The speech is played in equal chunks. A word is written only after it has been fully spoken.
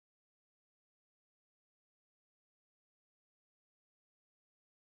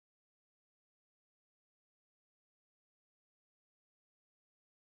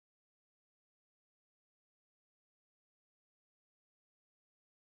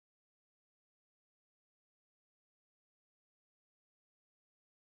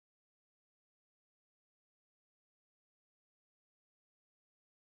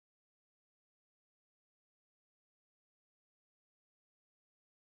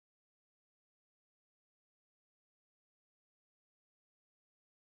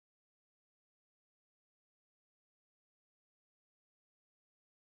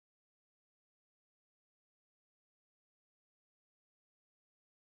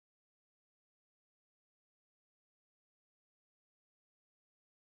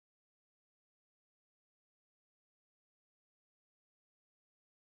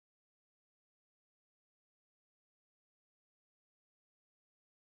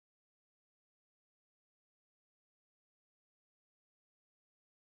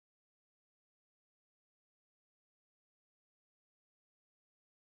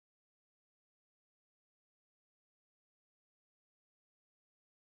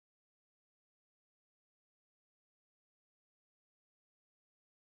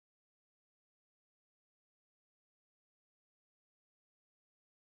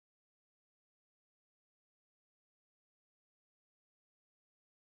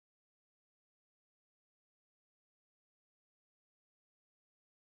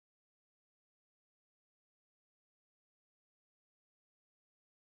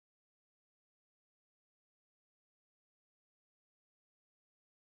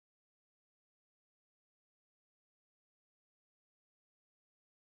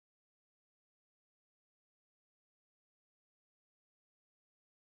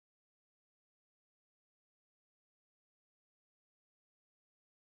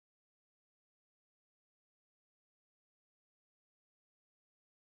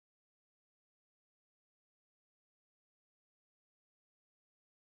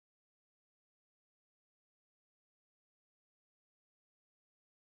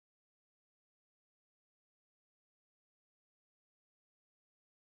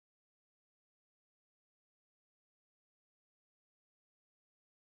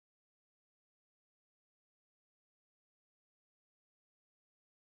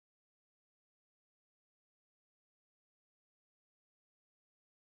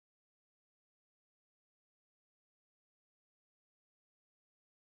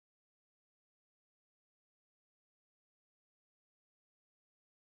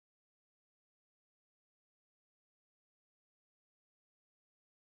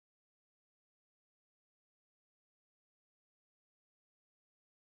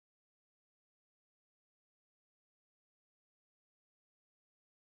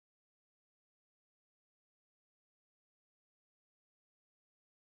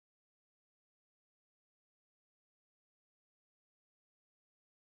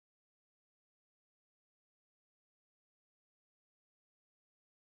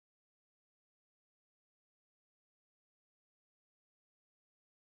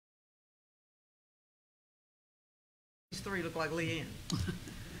three look like Leanne?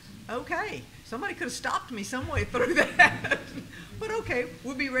 Okay, somebody could have stopped me some way through that. But okay,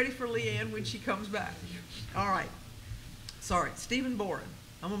 we'll be ready for Leanne when she comes back. All right. Sorry, Stephen Boren.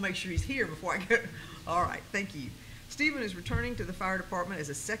 I'm going to make sure he's here before I get. All right, thank you. Stephen is returning to the fire department as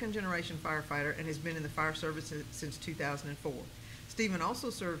a second-generation firefighter and has been in the fire service since 2004. Stephen also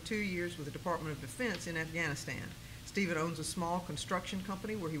served 2 years with the Department of Defense in Afghanistan. Stephen owns a small construction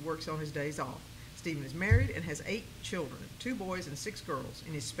company where he works on his days off. Stephen is married and has 8 children, 2 boys and 6 girls.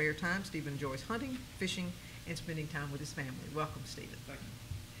 In his spare time, Stephen enjoys hunting, fishing, and spending time with his family. Welcome, Stephen. Thank you.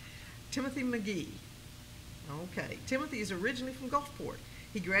 Timothy McGee. Okay, Timothy is originally from Gulfport.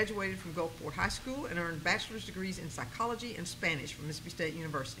 He graduated from Gulfport High School and earned bachelor's degrees in psychology and Spanish from Mississippi State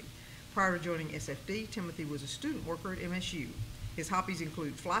University. Prior to joining SFD, Timothy was a student worker at MSU. His hobbies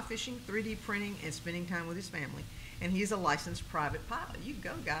include fly fishing, 3D printing, and spending time with his family. And he is a licensed private pilot. You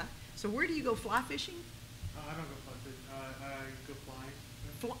go, guy. So where do you go fly fishing? I don't go fly fishing. I go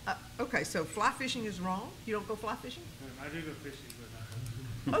flying. Okay, so fly fishing is wrong? You don't go fly fishing? I do go fishing,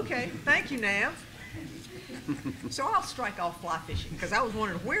 but not. Okay, thank you, Nav. So I'll strike off fly fishing because I was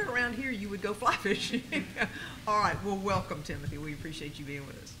wondering where around here you would go fly fishing. All right, well, welcome, Timothy. We appreciate you being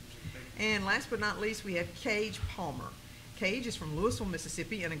with us. And last but not least, we have Cage Palmer. Cage is from Louisville,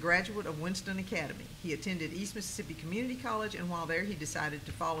 Mississippi, and a graduate of Winston Academy. He attended East Mississippi Community College, and while there, he decided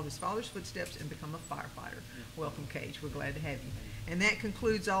to follow his father's footsteps and become a firefighter. Welcome, Cage. We're glad to have you. And that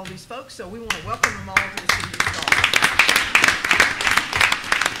concludes all these folks, so we want to welcome them all to the City of Starkville.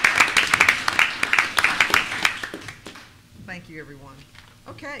 Thank you, everyone.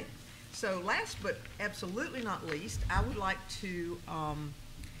 Okay, so last but absolutely not least, I would like to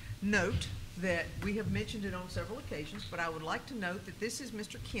note that we have mentioned it on several occasions, but I would like to note that this is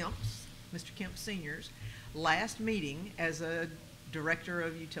Mr. Kemp Sr.'s last meeting as a Director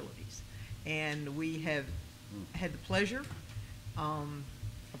of Utilities. And we have had the pleasure of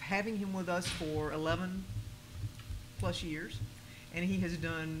having him with us for 11 plus years, and he has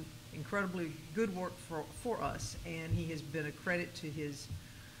done incredibly good work for us, and he has been a credit to his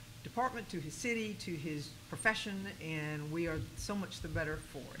department, to his city, to his profession, and we are so much the better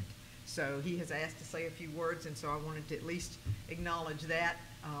for it. So he has asked to say a few words, and so I wanted to at least acknowledge that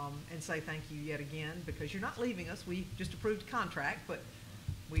and say thank you yet again, because you're not leaving us. We just approved a contract, but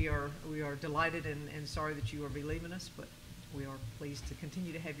we are delighted and sorry that you are leaving us, but we are pleased to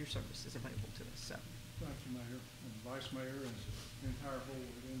continue to have your services available to us. So. Thank you, Mayor and Vice Mayor and the entire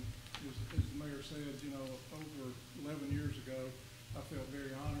board. And as the Mayor said, you know, over 11 years ago, I felt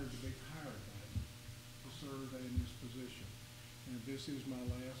very honored to be hired by him to serve in this position. And this is my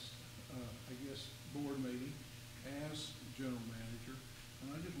last, I guess, board meeting as General Manager.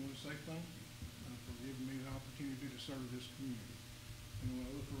 And I just want to say thank you for giving me the opportunity to serve this community. And when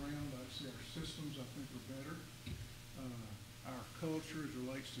I look around, I see our systems, I think, are better. Our culture as it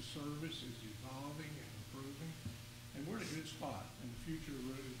relates to service is evolving and improving, and we're in a good spot, and the future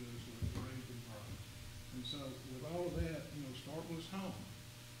really does look great and bright. And so with all of that, you know, Starkville is home.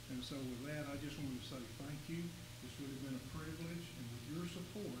 And so with that, I just want to say thank you. It's really been a privilege, and with your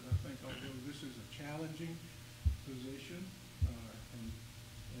support, I think although this is a challenging position and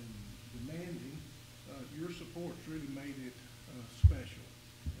demanding, your support's really made it special,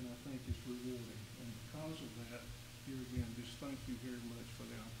 and I think it's rewarding. And because of that, here again, just thank you very much for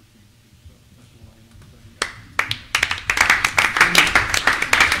the opportunity. So that's all I want to say.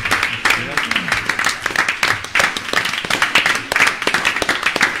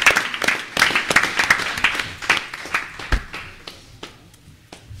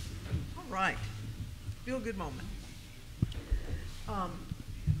 All right. Feel good moment.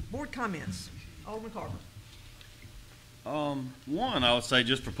 Board comments. Alderman Carver. One, I would say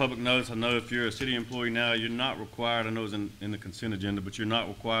just for public notice, I know if you're a city employee now, you're not required, I know it's in the consent agenda, but you're not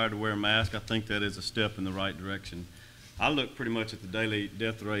required to wear a mask. I think that is a step in the right direction. I look pretty much at the daily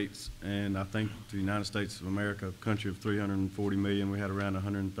death rates, and I think the United States of America, a country of 340 million, we had around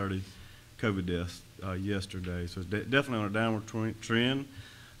 130 COVID deaths yesterday. So it's definitely on a downward trend.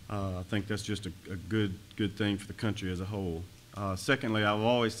 I think that's just a good thing for the country as a whole. Secondly, I've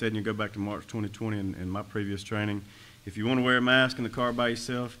always said, and you go back to March 2020 in my previous training, if you want to wear a mask in the car by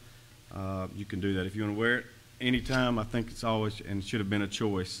yourself, you can do that. If you want to wear it anytime, I think it's always and should have been a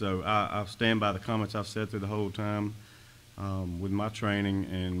choice. So I stand by the comments I've said through the whole time with my training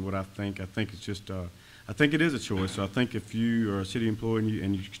and what I think. I think it's just, I think it is a choice. So I think if you are a city employee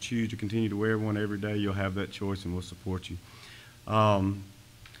and you choose to continue to wear one every day, you'll have that choice and we'll support you.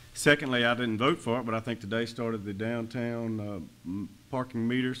 Secondly, I didn't vote for it, but I think today started the downtown parking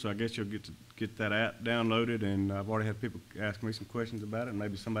meter, so I guess you'll get that app downloaded, and I've already had people ask me some questions about it, and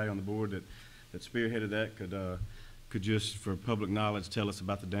maybe somebody on the board that spearheaded that could just, for public knowledge, tell us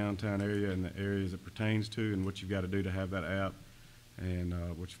about the downtown area and the areas it pertains to and what you've got to do to have that app and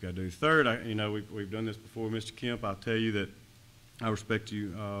what you've got to do. Third, we've done this before, Mr. Kemp. I'll tell you that I respect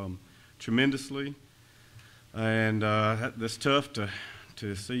you tremendously, and that's tough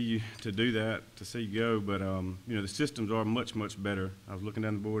to see you do that, to see you go. But the systems are much better. I was looking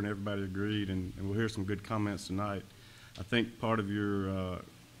down the board, and everybody agreed, and we'll hear some good comments tonight. I think part of your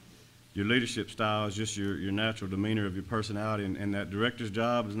leadership style is just your natural demeanor of your personality, and that director's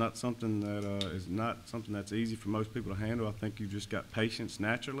job is not something that's easy for most people to handle. I think you've just got patience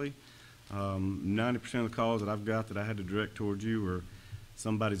naturally. 90% of the calls that I've got that I had to direct towards you were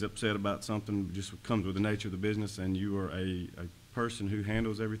somebody's upset about something, just comes with the nature of the business, and you are a person who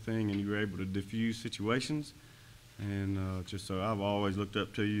handles everything, and you're able to diffuse situations. And just so I've always looked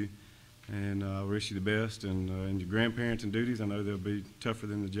up to you. And I wish you the best, and your grandparenting duties, I know they'll be tougher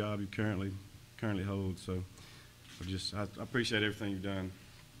than the job you currently hold. So I appreciate everything you've done.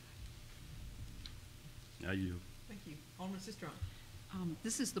 Now you. Thank you. Alderman Sistrunk.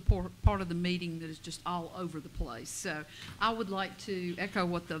 This is the part of the meeting that is just all over the place. So I would like to echo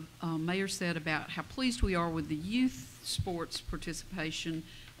what the mayor said about how pleased we are with the youth sports participation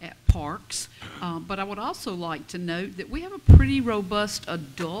at parks. But I would also like to note that we have a pretty robust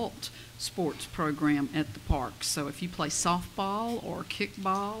adult sports program at the parks. So if you play softball or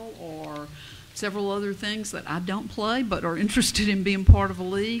kickball or several other things that I don't play but are interested in being part of a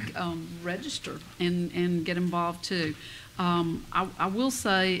league, register and get involved too. I will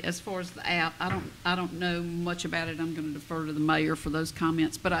say, as far as the app, I don't know much about it. I'm going to defer to the mayor for those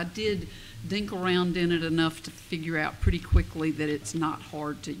comments, but I did dink around in it enough to figure out pretty quickly that it's not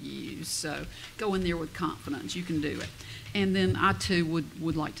hard to use. So go in there with confidence. You can do it. And then I too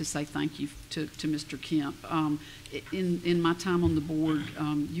would like to say thank you to Mr. Kemp. In my time on the board,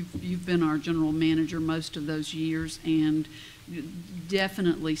 you've been our general manager most of those years, and you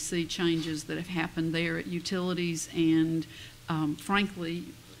definitely see changes that have happened there at utilities. And frankly,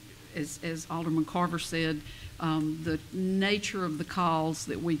 as Alderman Carver said, the nature of the calls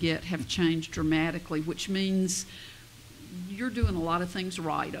that we get have changed dramatically, which means you're doing a lot of things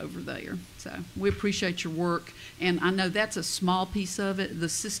right over there. So we appreciate your work, and I know that's a small piece of it. The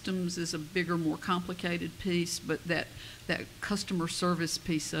systems is a bigger, more complicated piece, but that customer service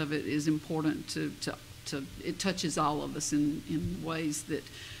piece of it is important to it touches all of us in ways that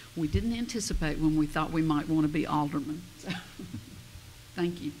we didn't anticipate when we thought we might want to be aldermen. So,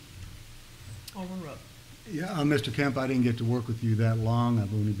 thank you. Alderman Rupp. Yeah, Mr. Kemp, I didn't get to work with you that long.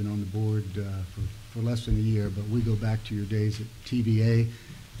 I've only been on the board for less than a year, but we go back to your days at TVA,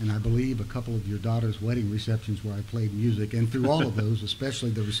 and I believe a couple of your daughter's wedding receptions where I played music. And through all of those, especially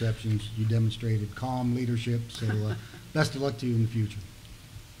the receptions, you demonstrated calm leadership. So best of luck to you in the future.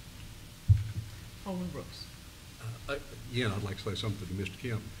 Alderman Brooks. Again, I'd like to say something to Mr.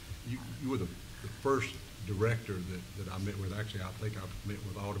 Kemp. You were the first director that I met with. Actually, I think I've met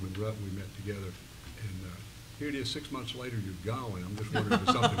with Alderman Rupp. We met together. And here it is, 6 months later, you're gone. I'm just wondering if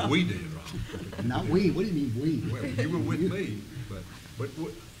there's something we did wrong. Not we. What do you mean we? Well, you were with me, but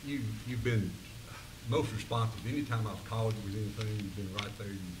you've been most responsive. Anytime I've called you with anything, you've been right there.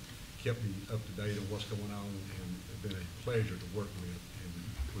 You kept me up to date on what's going on, and it's been a pleasure to work with. And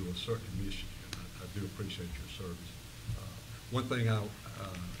we will certainly miss you. And I do appreciate your service. One thing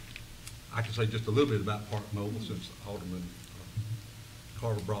I can say just a little bit about Park Mobile, since Alderman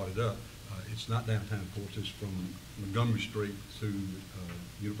Carver brought it up. It's not downtown, of course. It's from Montgomery Street to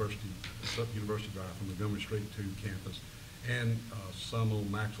University Drive, from Montgomery Street to campus, and some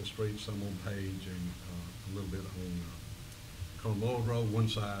on Maxwell Street, some on Page, and a little bit on Colonel Lloyd Road. One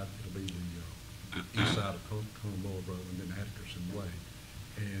side, it'll be the east side of Colonel Lloyd Road, and then Atkinson Way.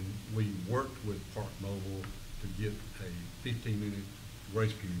 And we worked with Park Mobile to get a 15-minute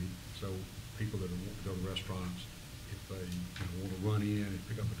grace period, so people that want to go to restaurants, if they want to run in and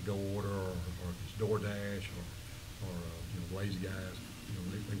pick up a to-go order, or if it's DoorDash or lazy guys,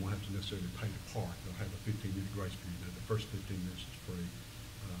 they won't have to necessarily pay to park. They'll have a 15-minute grace period. The first 15 minutes is free,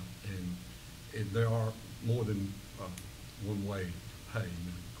 and there are more than one way to pay.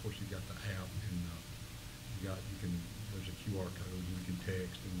 Of course, you got the app, and there's a QR code, and you can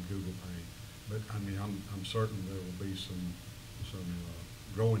text and Google Pay. But I mean, I'm certain there will be some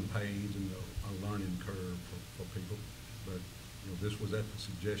growing pains and a learning curve for people. But this was at the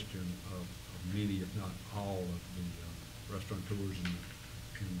suggestion of many, if not all, of the restaurateurs and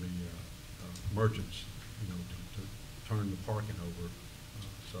the merchants, to turn the parking over.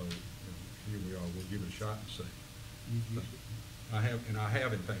 So here we are. We'll give it a shot and see. I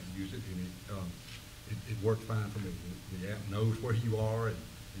have in fact used it, and it worked fine for me. The app knows where you are, and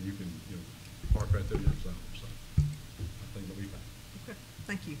you can park right there in your zone. So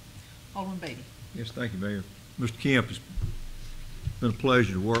Thank you. Alderman Beatty. Yes, thank you, Mayor. Mr. Kemp, it's been a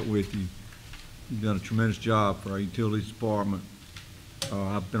pleasure to work with you. You've done a tremendous job for our utilities department.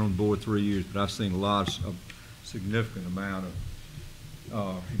 I've been on the board 3 years, but I've seen a significant amount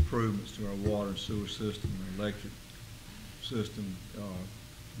of improvements to our water and sewer system, our electric system,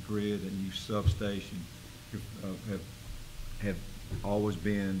 grid, and new substation. Have always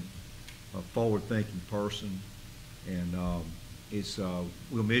been a forward-thinking person, and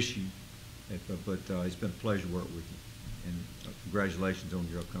we'll miss you, but it's been a pleasure to work with you, and congratulations on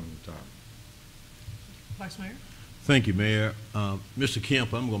your upcoming retirement. Vice Mayor. Thank you, Mayor. Mr.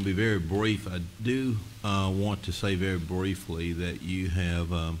 Kemp, I'm going to be very brief. I do want to say very briefly that you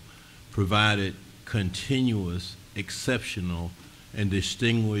have provided continuous, exceptional, and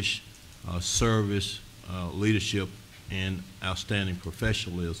distinguished service, leadership, and outstanding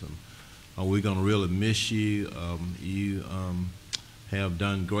professionalism. We're going to really miss you. You have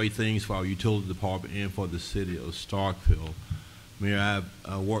done great things for our utility department and for the city of Starkville. Mayor,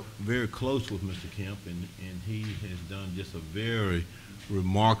 I've worked very close with Mr. Kemp, and he has done just a very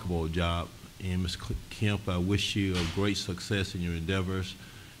remarkable job. And Mr. Kemp, I wish you a great success in your endeavors,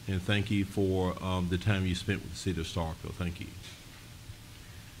 and thank you for the time you spent with the city of Starkville. Thank you.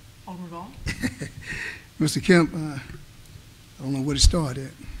 Alderman Vaughn. Mr. Kemp, I don't know where to start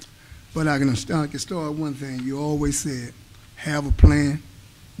at, but I can start with one thing. You always said, have a plan,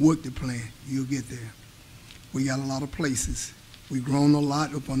 work the plan, you'll get there. We got a lot of places. We've grown a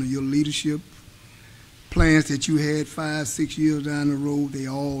lot up under your leadership. Plans that you had 5, 6 years down the road, they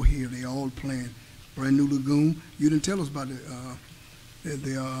all here, they all planned. Brand new lagoon. You didn't tell us about the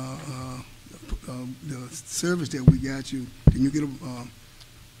service that we got you. Can you get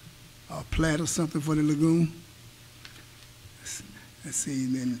a plat or something for the lagoon? Let's see,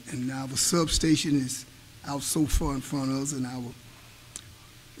 and now the substation is out so far in front of us, and our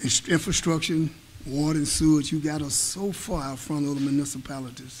infrastructure, water and sewage, you got us so far out front of the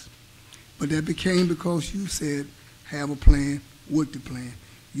municipalities. But that became because you said, have a plan, work the plan.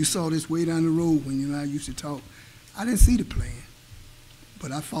 You saw this way down the road when you and I used to talk. I didn't see the plan,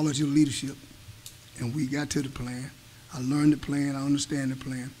 but I followed your leadership, and we got to the plan. I learned the plan, I understand the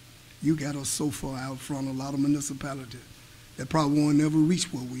plan. You got us so far out front of a lot of municipalities that probably won't never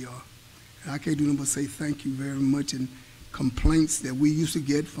reach where we are. And I can't do nothing but say thank you very much, and complaints that we used to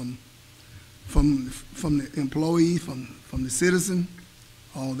get from the employees, from the citizen,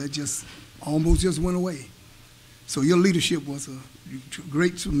 all that just almost just went away. So your leadership was a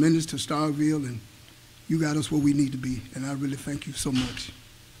great, tremendous to Starkville, and you got us where we need to be, and I really thank you so much.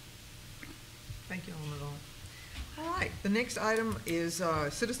 Thank you, Alderman Vaughn. All right, the next item is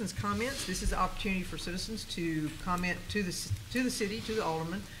citizens' comments. This is an opportunity for citizens to comment to the city, to the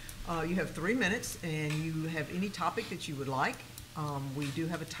alderman. You have 3 minutes, and you have any topic that you would like. We do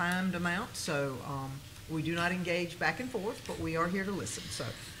have a timed amount, so we do not engage back and forth, but we are here to listen. So,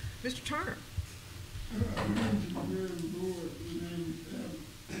 Mr. Turner.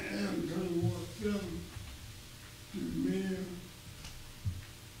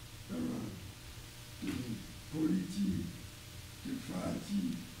 Police chief, the fire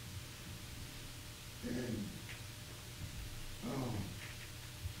chief, and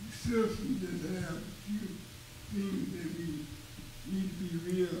the citizens just have a few things that we need to be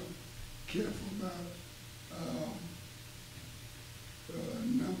real careful about.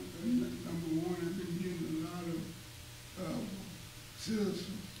 Number one, I've been getting a lot of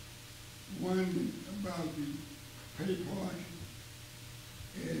citizens wondering about the pay party,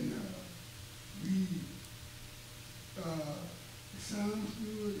 and it sounds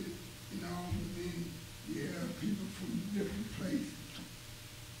good, but then you have people from different places,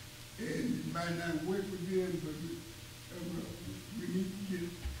 and it might not work with them, but we need to get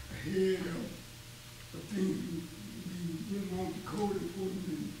ahead of things. We didn't want the code enforcement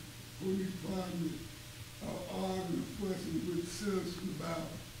and police department arguing, fussing with citizens about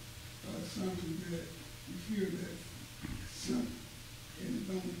something that we feel that's simple, and it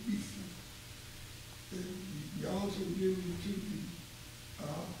don't be simple. You also get into the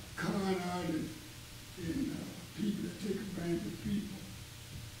con artists and people that take advantage of people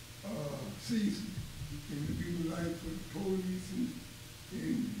season. And the people like for the police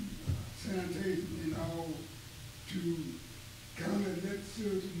and sanitation and all to kind of let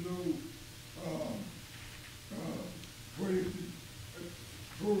citizens know what is the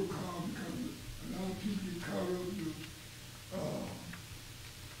protocol, because a lot of people get caught up with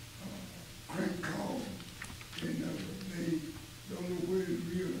crank calls, and they don't know whether it's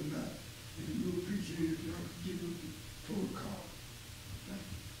real or not. And we appreciate it if y'all could give us the protocol.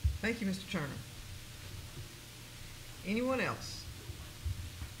 Thank you, Mr. Turner. Anyone else?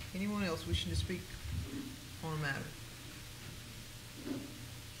 Anyone else wishing to speak on a matter?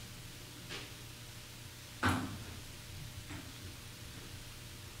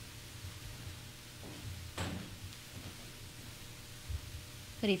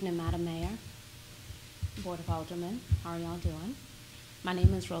 Good evening, Madam Mayor, Board of Aldermen. How are y'all doing? My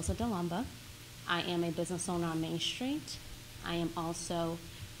name is Rosa DeLumba. I am a business owner on Main Street. I am also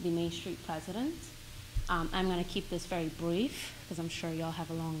the Main Street president. I'm going to keep this very brief because I'm sure y'all have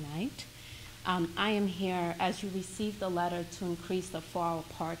a long night. I am here as you received the letter to increase the 4-hour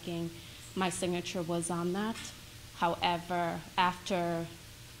parking. My signature was on that. However, after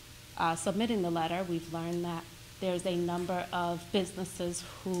submitting the letter, we've learned that there's a number of businesses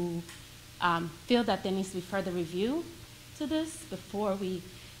who feel that there needs to be further review to this before we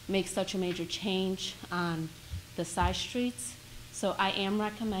make such a major change on the side streets. So I am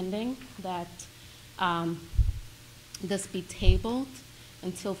recommending that this be tabled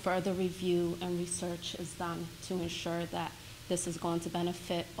until further review and research is done to ensure that this is going to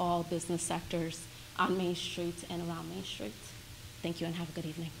benefit all business sectors on Main Street and around Main Street. Thank you and have a good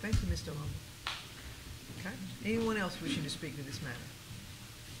evening. Thank you, Ms. DeLumba. Okay. Anyone else wishing to speak to this matter?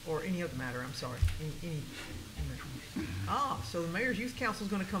 Or any other matter, I'm sorry. Any so the Mayor's Youth Council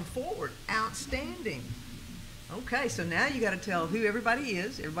is going to come forward. Outstanding. Okay, so now you got to tell who everybody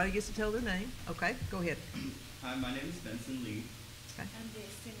is. Everybody gets to tell their name. Okay, go ahead. Hi, my name is Benson Lee. Okay. I'm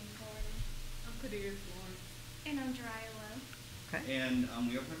Destiny Gordon. I'm Kadir Florence. And I'm Dryla. Okay. And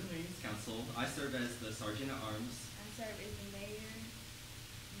we are part of the Mayor's Council. I serve as the Sergeant at Arms. I serve as the mayor.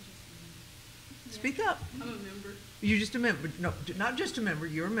 Speak up. I'm a member. You're just a member. No, not just a member.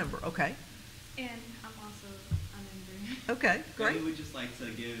 You're a member. Okay. And I'm also a member. Okay, great. And we would just like to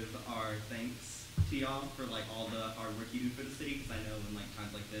give our thanks to y'all for like all the hard work you do for the city, because I know in like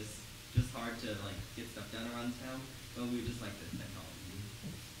times like this, just hard to like get stuff done around town. But we would just like to thank all of you.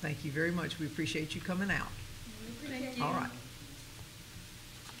 Thank you very much. We appreciate you coming out. Thank you. All right.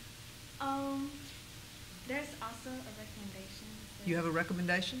 There's also a recommendation. You have a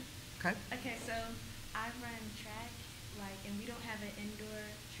recommendation? Okay. Okay, so I run track, and we don't have an indoor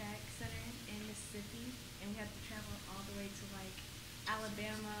track center in Mississippi, and we have to travel all the way to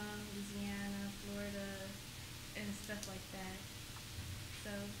Alabama, Louisiana, Florida, and stuff like that.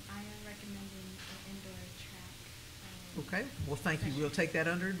 So I am recommending an indoor track. Okay. Well, thank you. We'll take that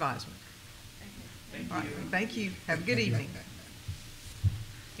under advisement. Okay. All right. Thank you. Have a good evening.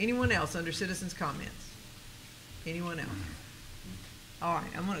 Anyone else under citizens' comments? Anyone else? All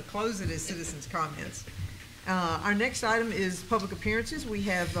right, I'm going to close it as citizens' comments. Our next item is public appearances. We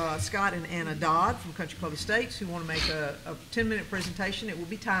have Scott and Anna Dodd from Country Club Estates who want to make a 10-minute presentation. It will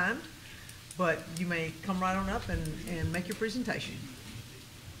be timed, but you may come right on up and make your presentation.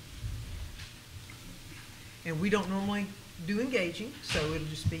 And we don't normally do engaging, so it'll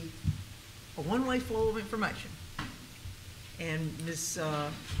just be a one-way flow of information. And Ms.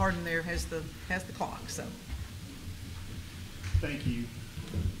 Harden there has the clock, so. Thank you.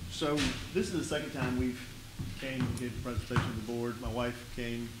 So this is the second time we've came and did a presentation to the board. My wife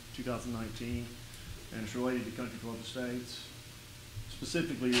came 2019, and it's related to Country Club Estates,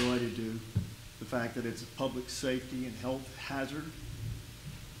 specifically related to the fact that it's a public safety and health hazard.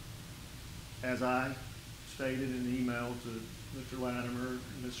 As I stated in an email to Mr. Latimer,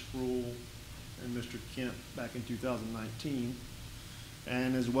 Ms. Sproul, and Mr. Kemp back in 2019,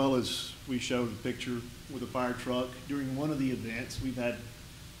 and as well as we showed a picture with a fire truck during one of the events. We've had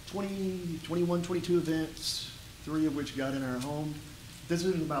 21, 22 events, 3 of which got in our home. This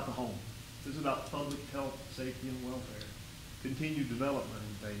isn't about the home. This is about public health, safety, and welfare. Continued development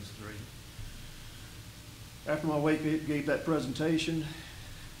in phase 3. After my wife gave that presentation,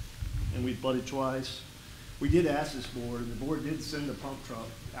 and we butted twice, we did ask this board, and the board did send a pump truck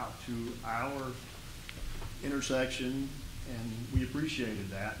out to our intersection, and we appreciated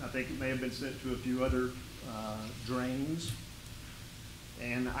that. I think it may have been sent to a few other drains.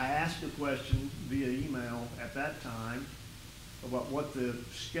 And I asked a question via email at that time about what the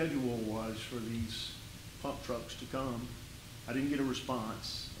schedule was for these pump trucks to come. I didn't get a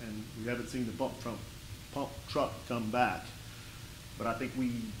response, and we haven't seen the pump truck come back. But I think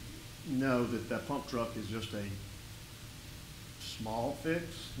we know that that pump truck is just a small fix,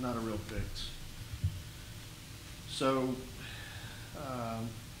 not a real fix. So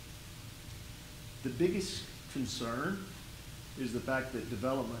the biggest concern is the fact that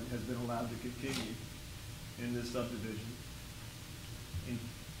development has been allowed to continue in this subdivision. In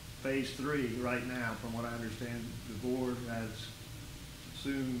phase 3 right now, from what I understand, the board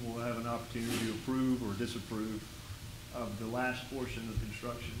soon will have an opportunity to approve or disapprove of the last portion of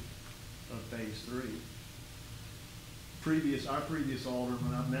construction of phase 3. our previous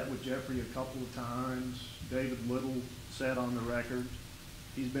alderman, I've met with Jeffrey a couple of times. David Little said on the record,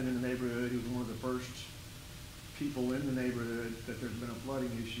 he's been in the neighborhood, he was one of the first people in the neighborhood that there's been a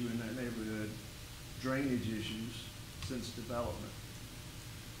flooding issue in that neighborhood, drainage issues since development.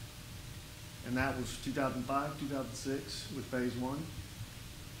 And that was 2005, 2006 with phase one.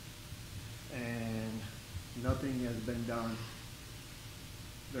 And nothing has been done.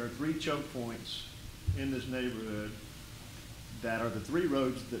 There are 3 choke points in this neighborhood that are the 3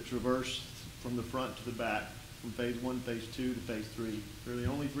 roads that traverse from the front to the back, from phase one, phase two to phase 3. They're the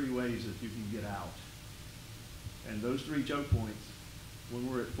only 3 ways that you can get out. And those 3 choke points,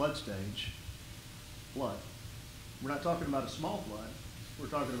 when we're at flood stage, flood. We're not talking about a small flood. We're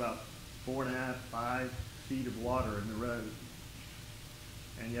talking about 4.5, 5 feet of water in the road.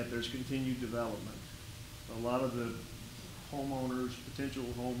 And yet there's continued development. A lot of the homeowners, potential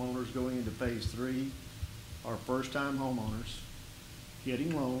homeowners going into phase 3 are first-time homeowners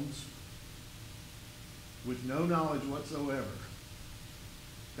getting loans with no knowledge whatsoever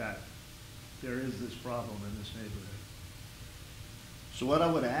that there is this problem in this neighborhood. So what I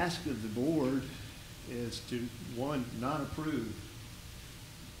would ask of the board is to, 1, not approve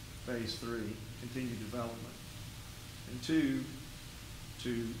phase 3, continued development, and 2,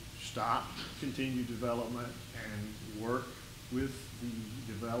 to stop continued development and work with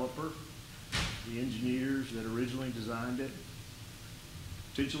the developer, the engineers that originally designed it,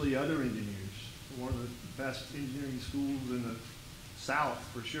 potentially other engineers. One of the best engineering schools in the South,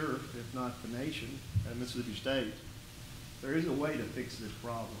 for sure, if not the nation, at Mississippi State. There is a way to fix this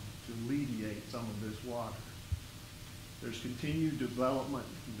problem, to alleviate some of this water. There's continued development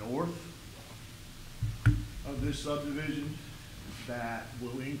north of this subdivision that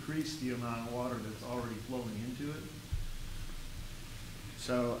will increase the amount of water that's already flowing into it.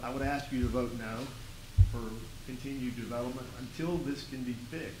 So I would ask you to vote no for continued development until this can be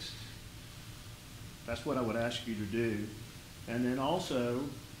fixed. That's what I would ask you to do. And then also,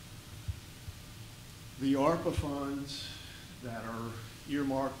 the ARPA funds that are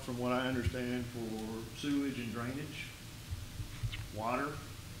earmarked, from what I understand, for sewage and drainage, water,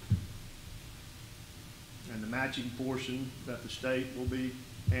 and the matching portion that the state will be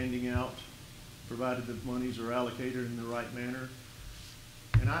handing out, provided the monies are allocated in the right manner.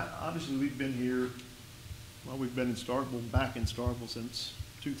 And obviously we've been here, well, we've been in Starkville, back in Starkville since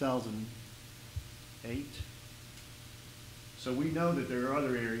 2008. So we know that there are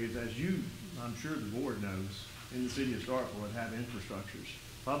other areas, as you, I'm sure the board knows, in the city of Starkville that have infrastructures,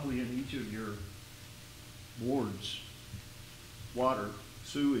 probably in each of your wards, water,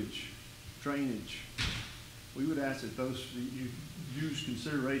 sewage, drainage. We would ask that those, you use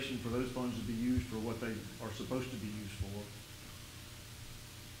consideration for those funds to be used for what they are supposed to be used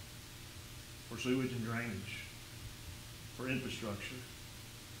for sewage and drainage, for infrastructure.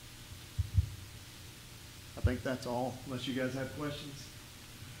 I think that's all, unless you guys have questions.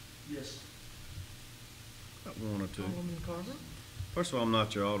 Yes. One or two. Alderman Carver? First of all, I'm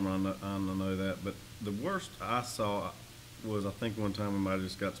not your alderman, I know that, but the worst I saw was, I think one time we might have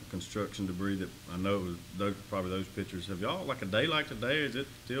just got some construction debris that, I know it was probably those pictures. Have y'all, like a day like today, is it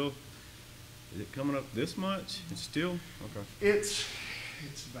coming up this much? It's still, okay. It's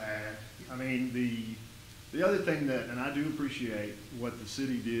bad. I mean, the other thing that, and I do appreciate what the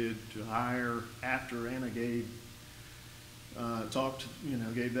city did to hire after Anna gave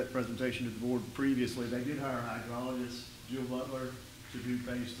gave that presentation to the board previously. They did hire a hydrologist, Jill Butler, to do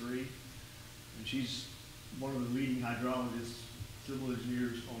phase 3, and she's one of the leading hydrologists, civil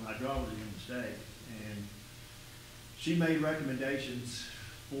engineers on hydrology in the state. And she made recommendations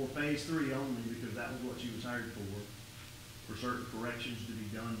for phase 3 only because that was what she was hired for certain corrections to be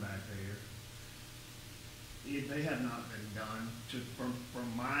done back there. They have not been done.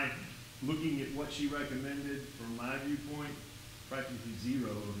 From my looking at what she recommended, from my viewpoint, practically 0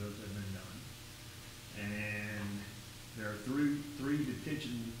 of those have been done. And there are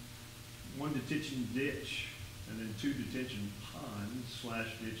one detention ditch, and then 2 detention ponds /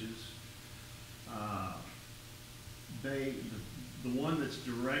 ditches. The one that's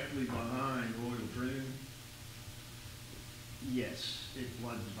directly behind Royal Troon, yes, it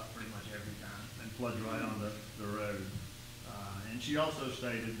floods about pretty much every time and floods right on the road. And she also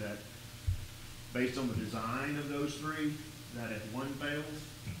stated that based on the design of those 3, that if one fails,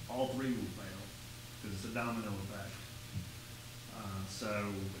 all 3 will fail because it's a domino effect.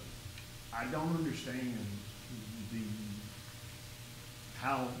 So I don't understand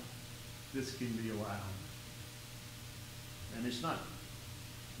how this can be allowed. And this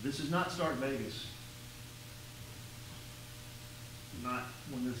is not Stark Vegas. Not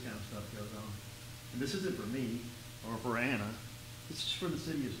when this kind of stuff goes on. And this isn't for me. or for Anna. This is for the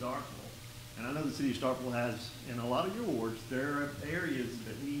city of Starkville. And I know the city of Starkville has, in a lot of your wards, there are areas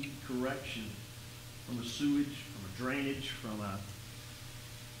that need correction from a sewage, from a drainage, from a,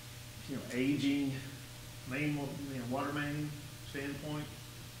 aging main, water main standpoint.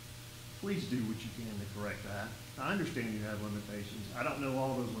 Please do what you can to correct that. I understand you have limitations. I don't know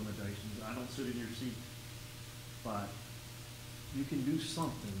all those limitations. I don't sit in your seat. But you can do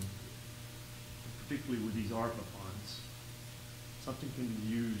something, particularly with these ARPA funds. Something can be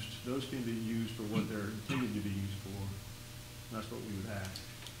used, those can be used for what they're intended to be used for. And that's what we would ask.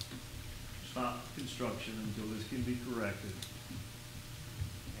 Stop construction until this can be corrected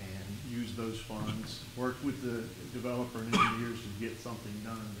and use those funds. Work with the developer and engineers to get something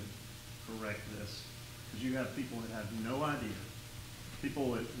done to correct this. Because you have people that have no idea.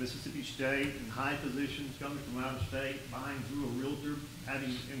 People at Mississippi State in high positions coming from out of state, buying through a realtor,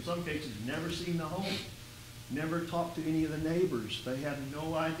 having, in some cases, never seen the home, never talked to any of the neighbors. They have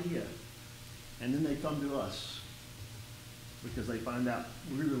no idea. And then they come to us because they find out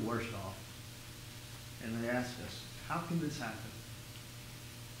we're the worst off. And they ask us, how can this happen?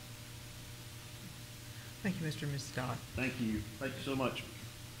 Thank you, Mr. and Mrs. Dodd. Thank you. Thank you so much.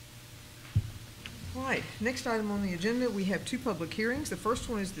 All right, next item on the agenda, we have two public hearings. The first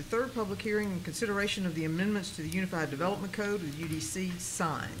one is the third public hearing in consideration of the amendments to the Unified Development Code with UDC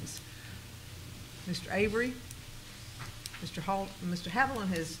signs. Mr. Avery, Mr. Haviland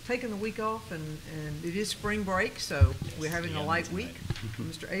has taken the week off, and it is spring break, so we're having a light week.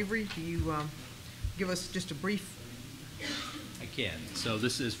 Mr. Avery, do you give us just a brief? I can. So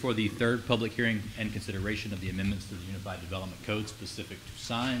this is for the third public hearing and consideration of the amendments to the Unified Development Code specific to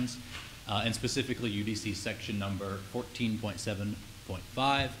signs. And specifically UDC section number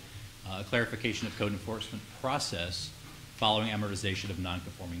 14.7.5, clarification of code enforcement process following amortization of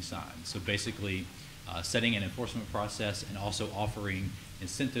non-conforming signs. So basically setting an enforcement process and also offering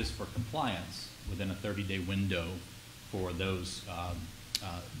incentives for compliance within a 30-day window for those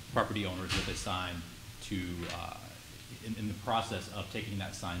property owners with a sign to, in the process of taking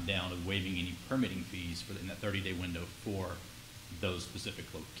that sign down, of waiving any permitting fees in that 30-day window for those specific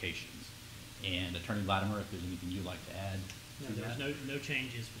locations. And Attorney Latimer, if there's anything you'd like to add to that. There's no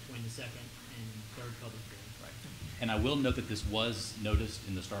changes between the second and third public hearing. Right. And I will note that this was noticed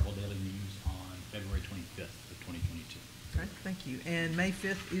in the Starkville Daily News on February 25th of 2022. Okay, thank you. And May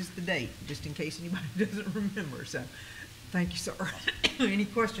 5th is the date, just in case anybody doesn't remember. So, thank you, sir. Any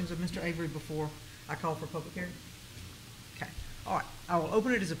questions of Mr. Avery before I call for public hearing? Okay. All right. I will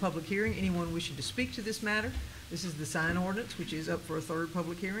open it as a public hearing. Anyone wishing to speak to this matter? This is the sign ordinance, which is up for a third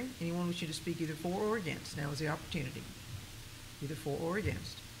public hearing. Anyone wishing to speak either for or against? Now is the opportunity. Either for or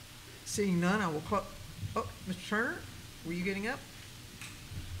against. Seeing none, I will call. Oh, Mr. Turner, were you getting up?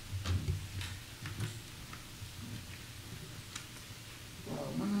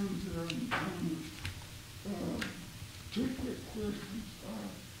 My name is two quick questions.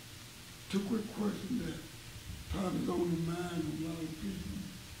 Two quick questions that probably go in the mind of a lot of people.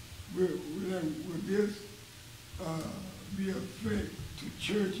 Will this be a threat to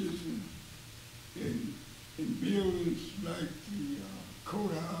churches and buildings like the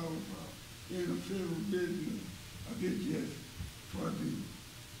courthouse, in the federal business? Or this just for the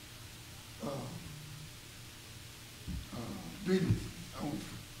business owners?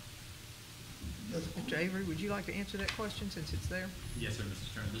 Mr. Avery, would you like to answer that question since it's there? Yes, sir,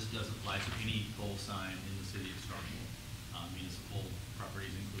 Mr. Turner. This does apply to any pole sign in the city of Starkville, municipal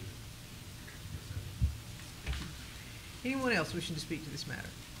properties included. Anyone else wishing to speak to this matter?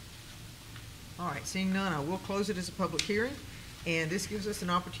 All right, seeing none, I will close it as a public hearing, and this gives us an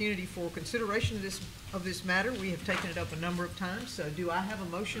opportunity for consideration of this matter. We have taken it up a number of times, so do I have a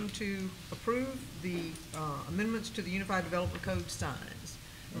motion to approve the amendments to the Unified Development Code signs?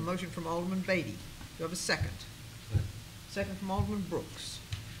 A motion from Alderman Beatty. Do I have a second? Second from Alderman Brooks.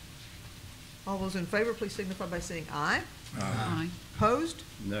 All those in favor, please signify by saying aye. Aye. Opposed?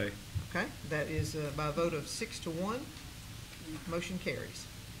 No. Okay, that is by a vote of 6-1. Motion carries.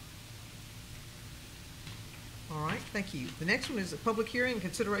 All right, thank you. The next one is a public hearing and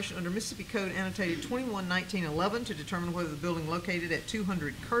consideration under Mississippi Code annotated 21-1911 to determine whether the building located at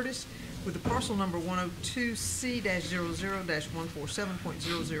 200 Curtis with the parcel number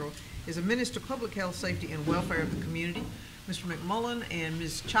 102C-00-147.00 is a menace to public health, safety, and welfare of the community. Mr. McMullen and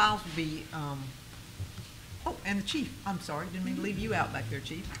Ms. Childs will be, oh, and the chief, I'm sorry, didn't mean to leave you out back there,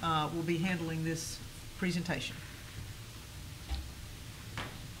 Chief, will be handling this presentation.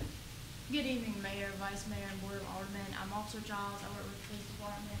 Good evening, Mayor, Vice Mayor, and Board of Aldermen. I'm Officer Giles. I work with the Police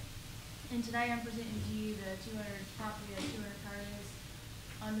Department. And today I'm presenting to you the 200 property of 200 Curtis.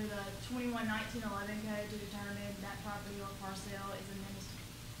 under the 21-1911 code to determine that property or parcel is a menace to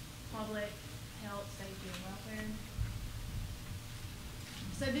public health, safety, and welfare.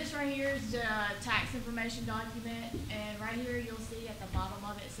 So this right here is the tax information document, and right here you'll see at the bottom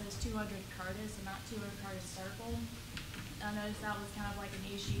of it says 200 Curtis and not 200 Curtis Circle. I noticed that was kind of like an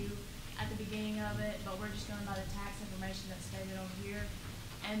issue at the beginning of it, but we're just going by the tax information that's stated on here.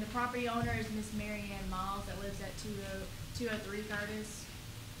 And the property owner is Miss Mary Ann Miles that lives at 203 Curtis.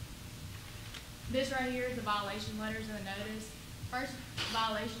 This right here is the violation letters and the notice. First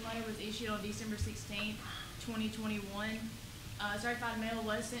violation letter was issued on December 16th, 2021. Certified mail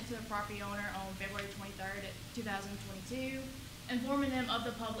was sent to the property owner on February 23rd, 2022, informing them of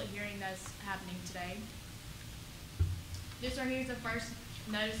the public hearing that's happening today. This right here is the first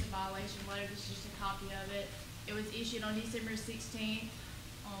notice of violation letter. This is just a copy of it. It was issued on December 16th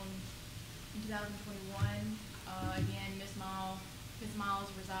in 2021. Again, Miss Miles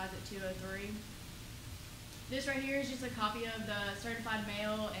resides at 203. This right here is just a copy of the certified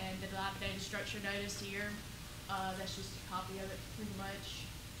mail and the dilapidated structure notice here. That's just a copy of it, pretty much.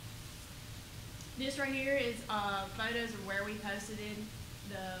 This right here is photos of where we posted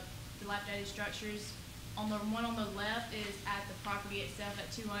the dilapidated structures. On the one on the left is at the property itself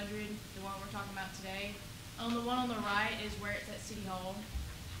at 200, the one we're talking about today. On the one on the right is where it's at City Hall.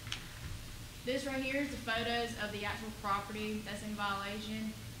 This right here is the photos of the actual property that's in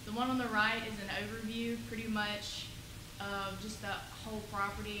violation. The one on the right is an overview, pretty much, of just the whole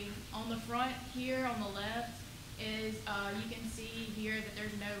property. On the front here, on the left, is you can see here that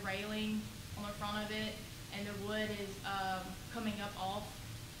there's no railing on the front of it, and the wood is coming up off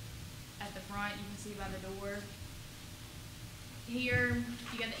at the front. You can see by the door. Here,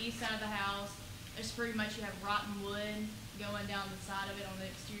 you got the east side of the house. There's pretty much, you have rotten wood going down the side of it on the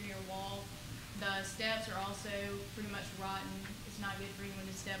exterior wall. The steps are also pretty much rotten. It's not good for anyone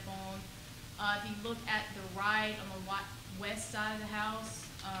to step on. If you look at the right, on the west side of the house,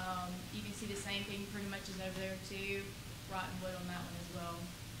 you can see the same thing pretty much as over there too. Rotten wood on that one as well.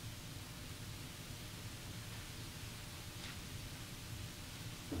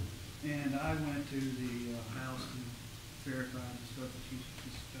 And I went to the house and verified the stuff that she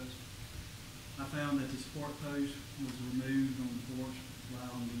discussed. I found that the support post was removed on the porch,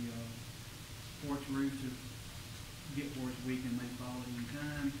 allowing the porch roof to get where it's weak and may fall at any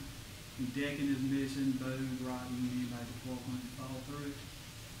time. The decking is missing, bowed, rotten, anybody could walk on it and fall through it.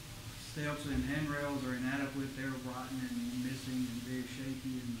 Steps and handrails are inadequate, they're rotten and missing and very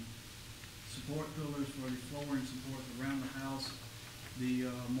shaky. And support pillars for the flooring support around the house, the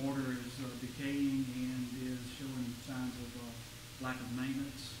mortar is decaying and is showing signs of lack of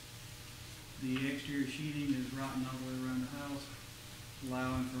maintenance. The exterior sheeting is rotten all the way around the house,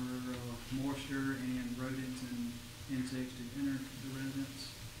 allowing for moisture and rodents and insects to enter the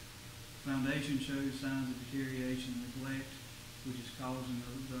residence. Foundation shows signs of deterioration and neglect, which is causing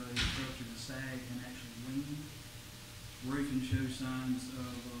the structure to sag and actually lean. Roofing shows signs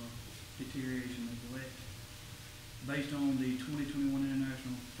of deterioration and neglect. Based on the 2021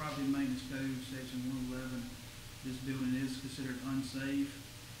 International Property Maintenance Code, Section 111, this building is considered unsafe.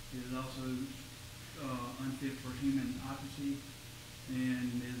 It is also unfit for human occupancy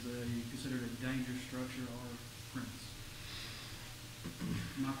and is considered a dangerous structure or premise.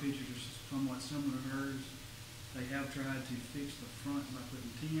 My pictures are somewhat similar to hers. They have tried to fix the front by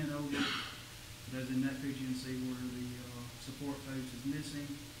putting tin over it. But as in that picture, you can see where the support post is missing.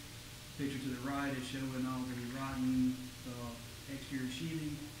 The picture to the right is showing all the rotten exterior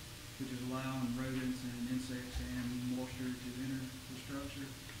sheeting, which is allowing rodents and insects and moisture to enter the structure.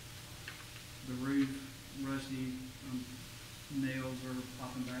 The roof, rusty, nails are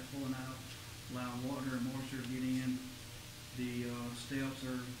popping back, pulling out, allowing water and moisture to get in. The steps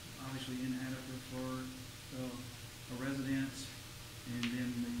are obviously inadequate for a residence. And then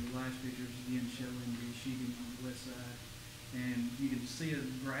the last picture is again showing the sheeting on the west side. And you can see a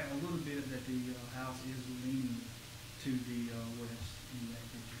little bit that the house is leaning to the west in that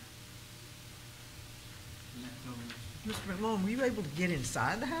picture. And that covers. Mr. McMullen, were you able to get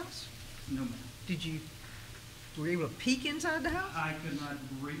inside the house? No, ma'am. Were you able to peek inside the house? I could not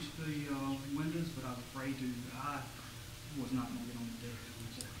reach the windows, but I was afraid to. I was not going to get on the deck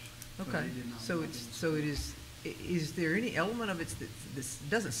on the porch. Okay, is there any element of it that this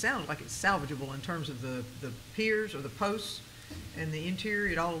doesn't sound like it's salvageable in terms of the piers or the posts and the interior?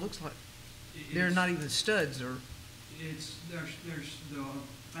 It all looks like they're not even studs or. There's the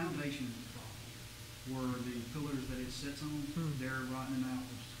foundation is the problem. Where the pillars that it sits on, they're rotting out,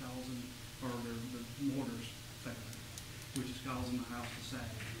 which is causing, or the mortars failing, which is causing the house to sag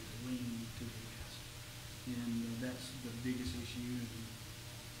and to lean to the west. And that's the biggest issue. And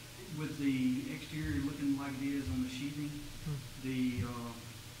with the exterior looking like it is on the sheathing, the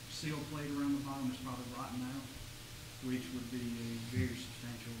seal plate around the bottom is probably rotten out, which would be a very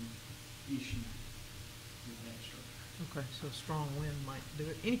substantial issue with that structure. Okay, so a strong wind might do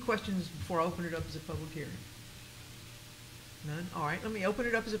it. Any questions before I open it up as a public hearing? None? All right, let me open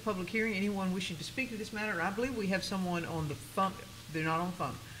it up as a public hearing. Anyone wishing to speak to this matter? I believe we have someone on the phone. They're not on the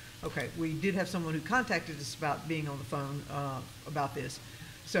phone. Okay, we did have someone who contacted us about being on the phone about this.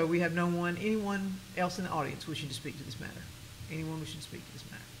 So we have anyone else in the audience wishing to speak to this matter? Anyone wishing to speak to this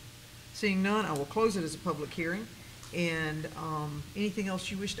matter? Seeing none, I will close it as a public hearing. And anything else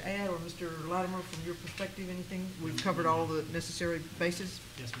you wish to add, or Mr. Latimer, from your perspective, anything? We've covered all the necessary bases?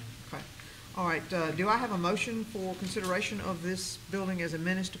 Yes, ma'am. Okay. All right, do I have a motion for consideration of this building as a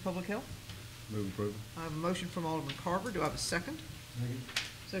menace to public health? Move approval. I have a motion from Alderman Carver. Do I have a second?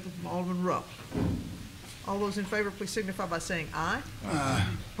 Second from Alderman Rupp. All those in favor, please signify by saying aye. Aye.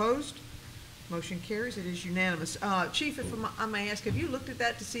 Opposed? Motion carries. It is unanimous. Chief, if I may ask, have you looked at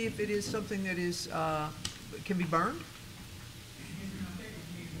that to see if it is something that is, can be burned?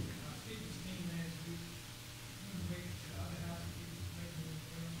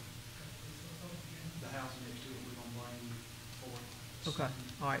 The house next to it, we're gonna blame for it. Okay,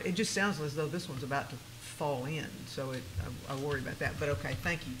 all right. It just sounds as though this one's about to fall in, so I worry about that, but okay,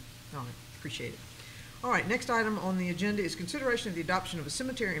 thank you. All right, appreciate it. All right, next item on the agenda is consideration of the adoption of a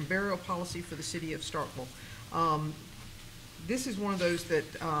cemetery and burial policy for the city of Starkville. This is one of those that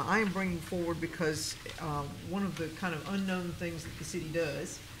I am bringing forward because one of the kind of unknown things that the city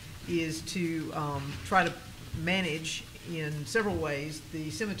does is to try to manage in several ways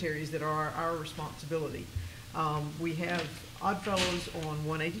the cemeteries that are our responsibility. We have Oddfellows on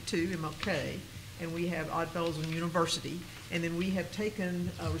 182 MLK, and we have Oddfellows on University, and then we have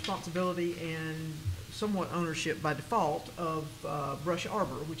taken responsibility and somewhat ownership by default of Brush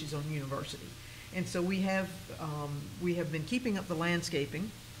Arbor, which is on University. And so we have been keeping up the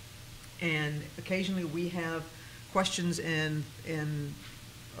landscaping, and occasionally we have questions and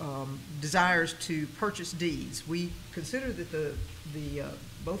desires to purchase deeds. We consider that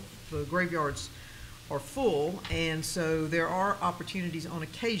both the graveyards are full, and so there are opportunities on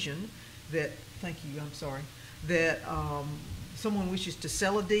occasion that, thank you, I'm sorry, that someone wishes to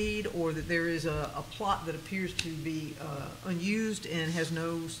sell a deed, or that there is a plot that appears to be unused and has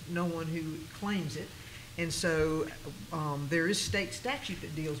no one who claims it. And so there is state statute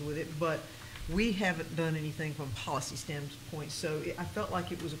that deals with it, but we haven't done anything from a policy standpoint. So I felt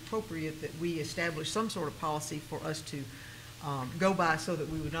like it was appropriate that we establish some sort of policy for us to go by, so that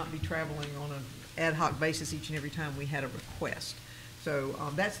we would not be traveling on an ad hoc basis each and every time we had a request. So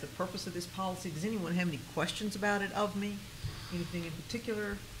that's the purpose of this policy. Does anyone have any questions about it of me? Anything in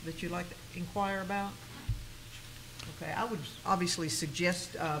particular that you'd like to inquire about? Okay, I would obviously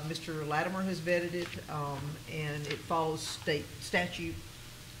suggest, Mr. Latimer has vetted it, and it follows state statute,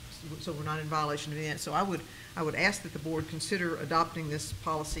 so we're not in violation of that. So I would ask that the board consider adopting this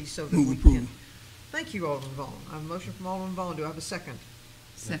policy so that we can. Thank you, Alderman Vaughn. I have a motion from Alderman Vaughn. Do I have a second?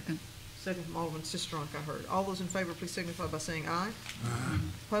 Second. Second from Alderman Sistrunk, I heard. All those in favor, please signify by saying aye. Aye.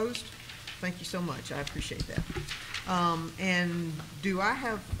 Opposed? Thank you so much. I appreciate that. And do I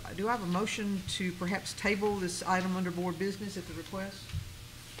have a motion to perhaps table this item under board business at the request?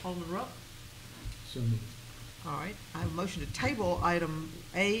 Alderman Rupp? So moved. All right. I have a motion to table item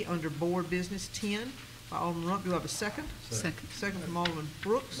A under board business 10 by Alderman Rupp. Do I have a second? Second. Second from Alderman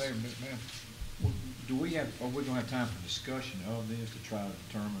Brooks. Mayor, ma'am, are we gonna have time for discussion of this to try to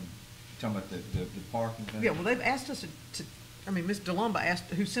determine, talking about the parking thing? Yeah, well, they've asked us to Ms. DeLumba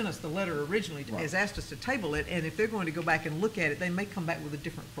who sent us the letter originally, has asked us to table it, and if they're going to go back and look at it, they may come back with a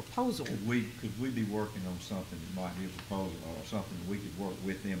different proposal. Could we be working on something that might be a proposal, or something that we could work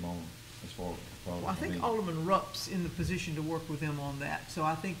with them on as far as a proposal? Well, I think Alderman Rupp's in the position to work with them on that, so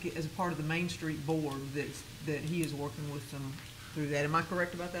I think as a part of the Main Street Board that he is working with them through that. Am I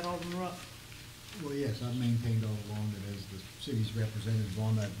correct about that, Alderman Rupp? Well, yes, I've maintained all along that as the city's representative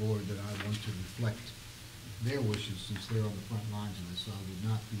on that board, that I want to reflect their wishes, since they're on the front lines of this. So I would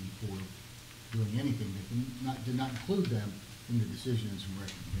not be for doing anything that did not include them in the decisions and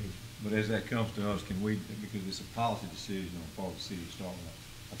recommendations. But as that comes to us, can we, because it's a policy decision on the part of the city of Starkville,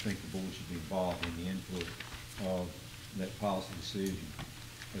 I think the board should be involved in the input of that policy decision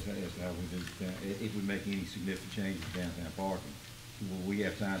as to how we do that. If we make any significant changes to downtown parking, will we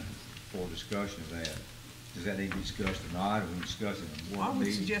have time for discussion of that? Does that need to be discussed tonight, or we discuss it in one I would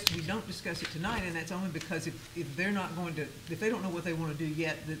meeting? suggest we don't discuss it tonight, and that's only because if they're not going to, if they don't know what they want to do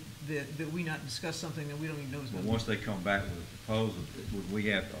yet, that we not discuss something that we don't even know is But going to. once they come back with a proposal, would we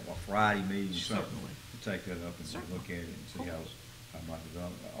have a Friday meeting or something Certainly. to take that up and look at it and see how?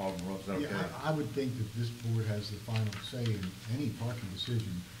 Alderman Rupp, is that okay? Yeah, I would think that this board has the final say in any parking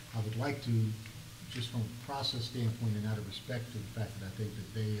decision. I would like to, just from a process standpoint and out of respect to the fact that I think that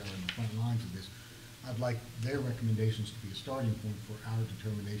they are in the front lines of this, I'd like their recommendations to be a starting point for our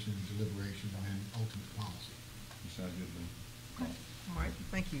determination and deliberation and then ultimate policy. Sounds good to me. All right,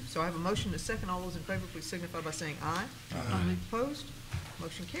 thank you. So I have a motion and a second. All those in favor, please signify by saying aye. Aye. Opposed?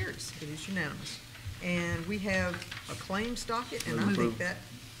 Motion carries. It is unanimous. And we have a claims docket, and I Move think approval. that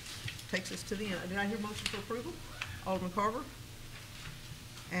takes us to the end. Did I hear motion for approval? Alderman Carver?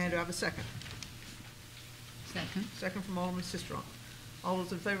 And do I have a second? Second. Second from Alderman Sistrunk. All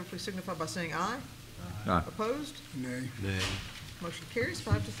those in favor, please signify by saying aye. Aye. Opposed? Nay. Nay. Motion carries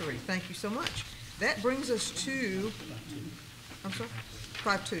 5-3. Thank you so much. That brings us to, I'm sorry,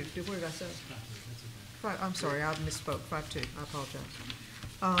 5-2. What did I say? I'm sorry, I misspoke. 5-2. I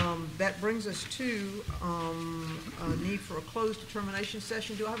apologize. That brings us to a need for a closed determination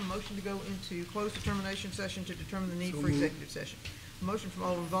session. Do I have a motion to go into closed determination session to determine the need So for moved. executive session? A motion from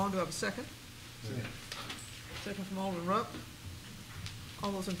Alderman Vaughn. Do I have a second? Second from Alderman Rupp.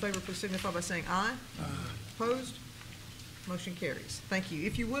 All those in favor, please signify by saying aye. Opposed? Motion carries. Thank you.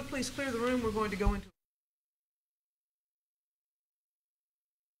 If you would, please clear the room. We're going to go into